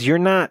 guess. Because you're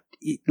not...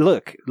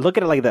 Look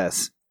at it like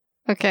this.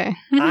 Okay.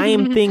 I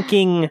am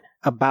thinking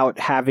about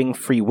having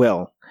free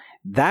will.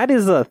 that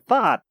is a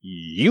thought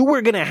you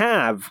were going to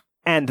have,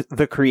 and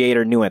the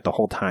creator knew it the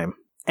whole time.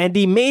 And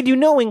he made you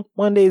knowing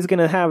one day he's going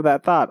to have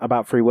that thought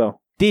about free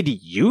will. Did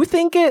you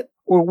think it,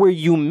 or were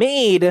you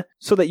made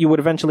so that you would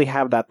eventually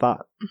have that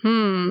thought?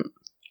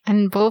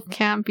 And both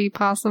can't be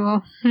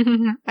possible.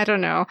 I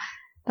don't know.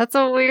 That's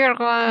a weird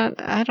one.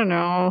 I don't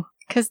know.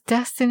 Because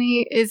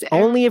destiny is...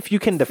 Only if you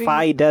can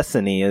defy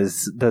destiny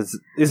is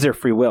there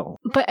free will.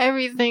 But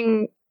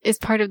everything is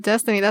part of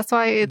destiny. That's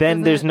why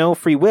Then there's no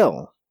free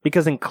will.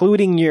 Because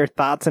including your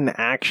thoughts and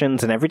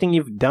actions and everything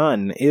you've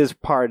done is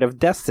part of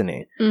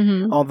destiny.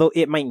 Mm-hmm. Although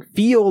it might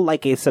feel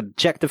like a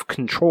subjective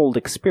controlled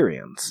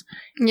experience.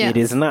 Yes. It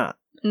is not.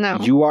 No.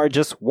 You are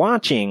just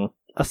watching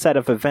a set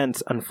of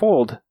events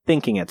unfold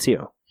thinking it's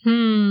you.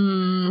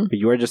 But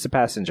you are just a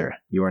passenger.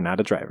 You are not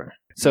a driver.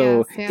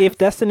 So yes. if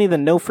destiny,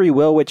 then no free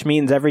will, which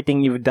means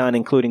everything you've done,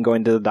 including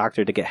going to the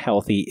doctor to get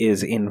healthy,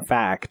 is in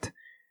fact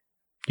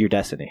your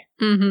destiny.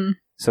 Mm-hmm.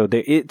 So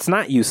it's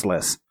not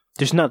useless.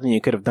 There's nothing you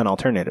could have done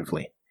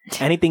alternatively.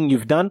 Anything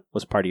you've done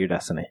was part of your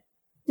destiny.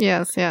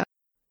 Yes, yeah.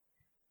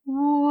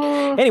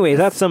 Anyways,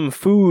 that's some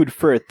food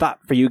for thought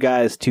for you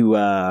guys to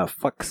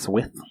fucks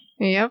with.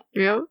 Yep.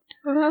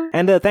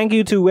 And thank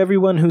you to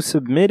everyone who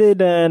submitted,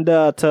 and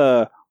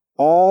to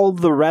all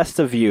the rest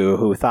of you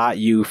who thought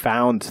you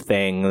found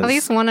things. At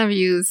least one of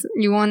you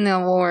won the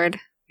award.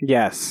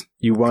 Yes,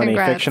 you won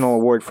Congrats. a fictional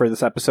award for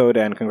this episode,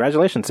 and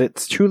congratulations.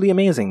 It's truly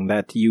amazing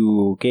that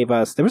you gave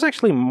us... There was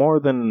actually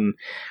more than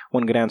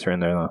one good answer in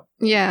there, though.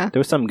 Yeah. There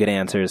were some good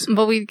answers.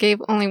 But we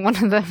gave only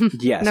one of them.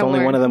 Yes,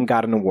 only one of them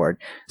got an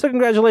award. So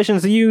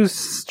congratulations to you.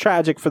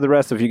 Tragic for the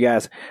rest of you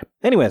guys.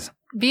 Anyways.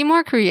 Be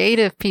more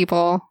creative,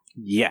 people.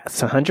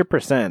 Yes,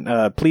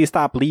 100%. Please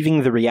stop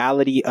leaving the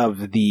reality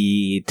of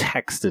the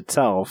text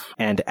itself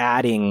and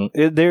adding...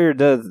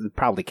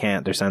 probably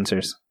can't. They're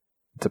censors.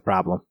 It's a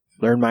problem.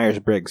 Learn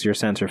Myers-Briggs, your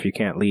censor, if you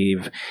can't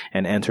leave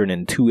and enter an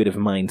intuitive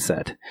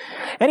mindset.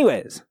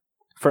 Anyways,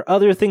 for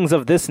other things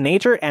of this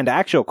nature and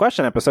actual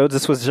question episodes,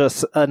 this was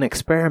just an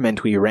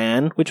experiment we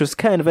ran, which was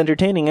kind of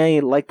entertaining. I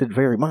liked it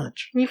very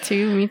much. Me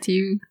too.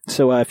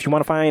 So if you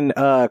want to find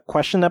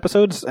question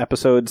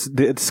episodes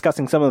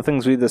discussing some of the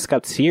things we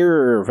discussed here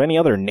or of any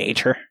other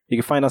nature, you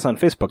can find us on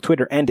Facebook,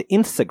 Twitter, and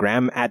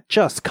Instagram at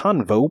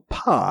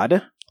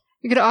JustConvoPod.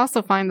 You could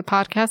also find the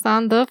podcast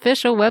on the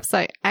official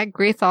website at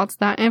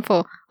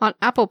greatthoughts.info, on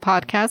Apple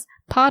Podcasts,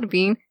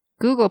 Podbean,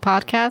 Google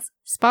Podcasts,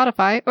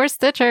 Spotify, or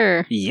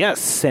Stitcher.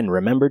 Yes, and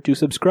remember to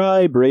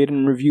subscribe, rate,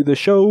 and review the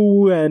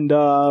show, and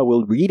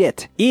we'll read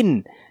it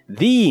in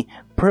the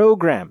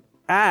program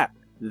at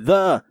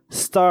the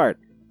start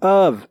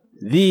of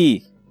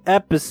the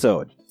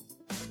episode.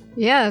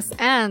 Yes,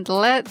 and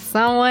let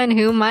someone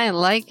who might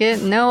like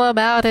it know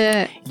about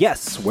it.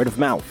 Yes, word of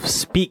mouth.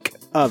 Speak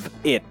of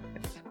it.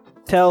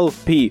 Tell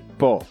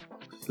people.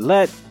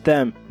 Let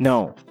them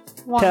know.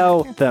 Why?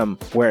 Tell them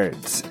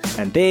words.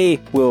 And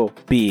they will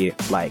be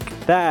like,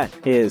 that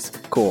is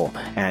cool.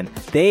 And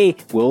they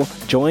will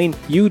join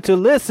you to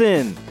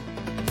listen.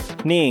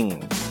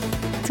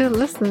 To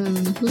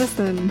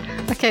listen.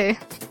 Okay.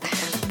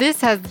 This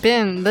has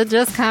been the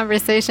Just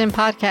Conversation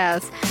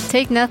podcast.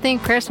 Take nothing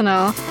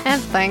personal.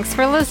 And thanks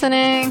for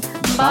listening.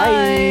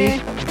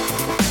 Bye.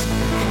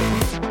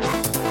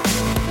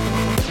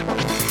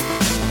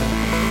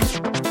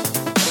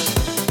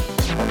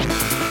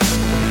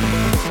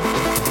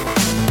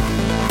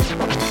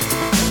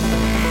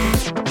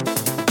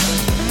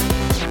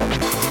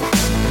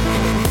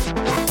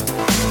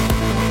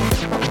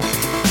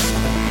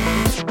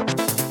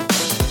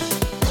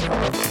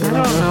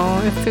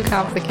 It's too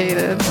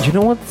complicated. You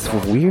know what's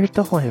weird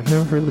though? I've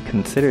never really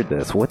considered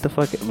this. What the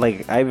fuck?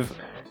 Like, I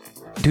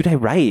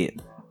write.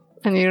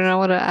 And you don't know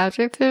what an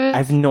adjective is? I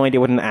have no idea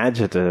what an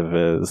adjective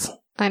is.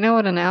 I know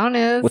what a noun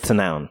is. What's a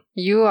noun?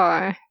 You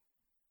are.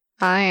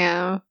 I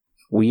am.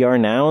 We are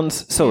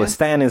nouns? So Yeah. a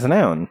stan is a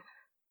noun.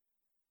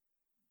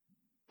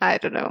 I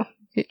don't know.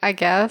 I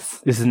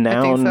guess. Is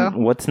noun, so.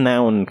 What's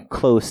noun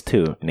close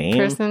to? Name?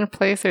 Person,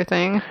 place, or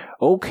thing.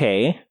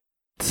 Okay.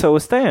 So a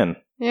stan.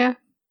 Yeah.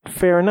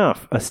 Fair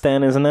enough. A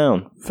stan is a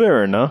noun.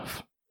 Fair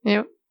enough.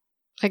 Yep.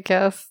 I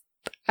guess.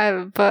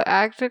 But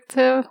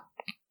adjective?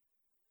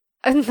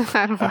 I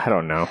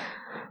don't know.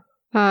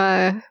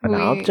 An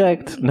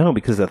object? No,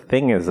 because a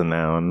thing is a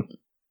noun.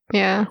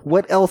 Yeah.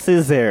 What else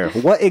is there?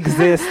 What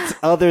exists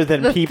other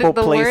than people,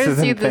 the places, words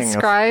and you things?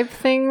 describe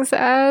things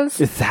as?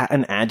 Is that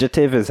an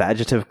adjective? Is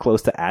adjective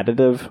close to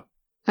additive?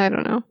 I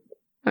don't know.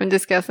 I'm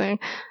just guessing.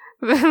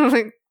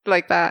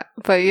 like that.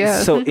 But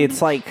yeah. So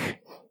it's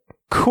like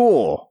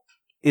cool.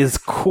 Is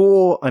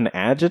cool an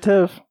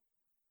adjective?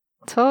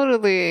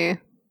 Totally.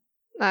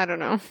 I don't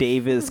know.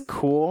 Dave is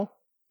cool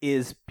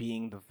is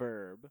being the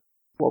verb.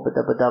 Good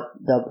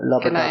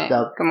night.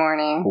 Good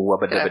morning.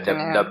 Good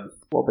afternoon. Good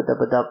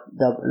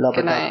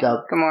night.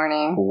 Good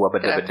morning.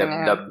 Good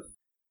afternoon.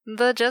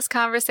 The Just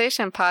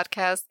Conversation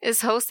podcast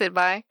is hosted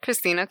by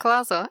Christina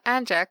Colazo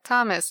and Jack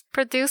Thomas,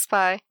 produced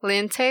by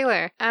Lynn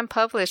Taylor, and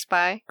published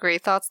by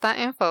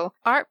GreatThoughts.info,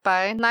 art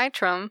by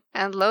Nitrum,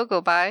 and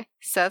logo by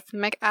Seth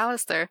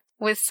McAllister,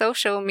 with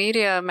social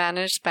media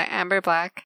managed by Amber Black.